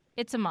 great.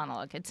 It's a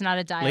monologue. It's not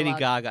a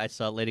dialogue. I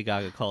saw Lady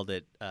Gaga called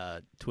it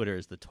Twitter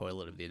is the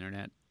toilet of the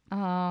internet.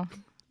 Oh,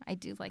 I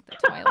do like the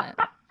toilet.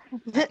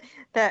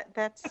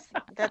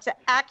 That's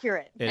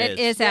accurate. It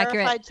is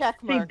accurate. Verified check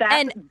See, mark.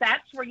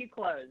 that's where you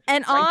close.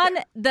 And right on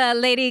there. the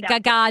Lady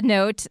Gaga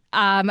note,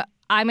 I'm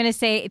going to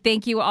say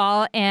thank you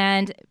all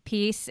and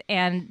peace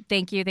and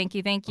thank you.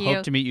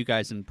 Hope to meet you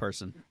guys in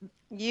person.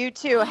 You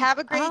too. Have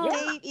a great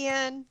date,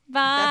 Ian.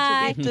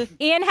 Bye. That's what we have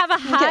to- Ian, have a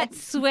hot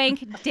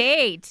swank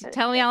date.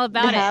 Tell me all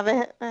about it. Have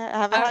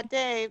a hot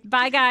day.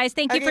 Bye, guys.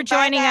 Thank you Okay, for bye,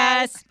 joining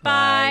guys. us. Bye.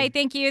 Bye.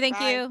 Thank you.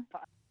 Bye.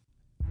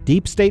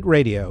 Deep State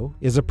Radio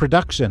is a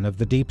production of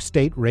the Deep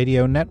State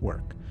Radio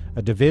Network,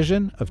 a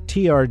division of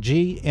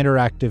TRG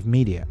Interactive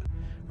Media.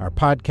 Our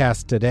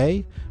podcast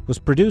today was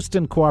produced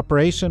in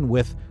cooperation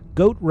with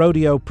Goat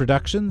Rodeo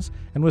Productions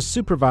and was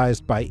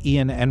supervised by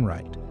Ian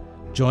Enright.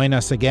 Join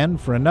us again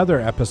for another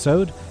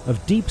episode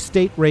of Deep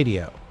State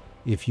Radio.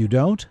 If you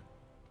don't,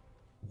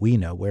 we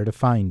know where to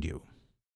find you.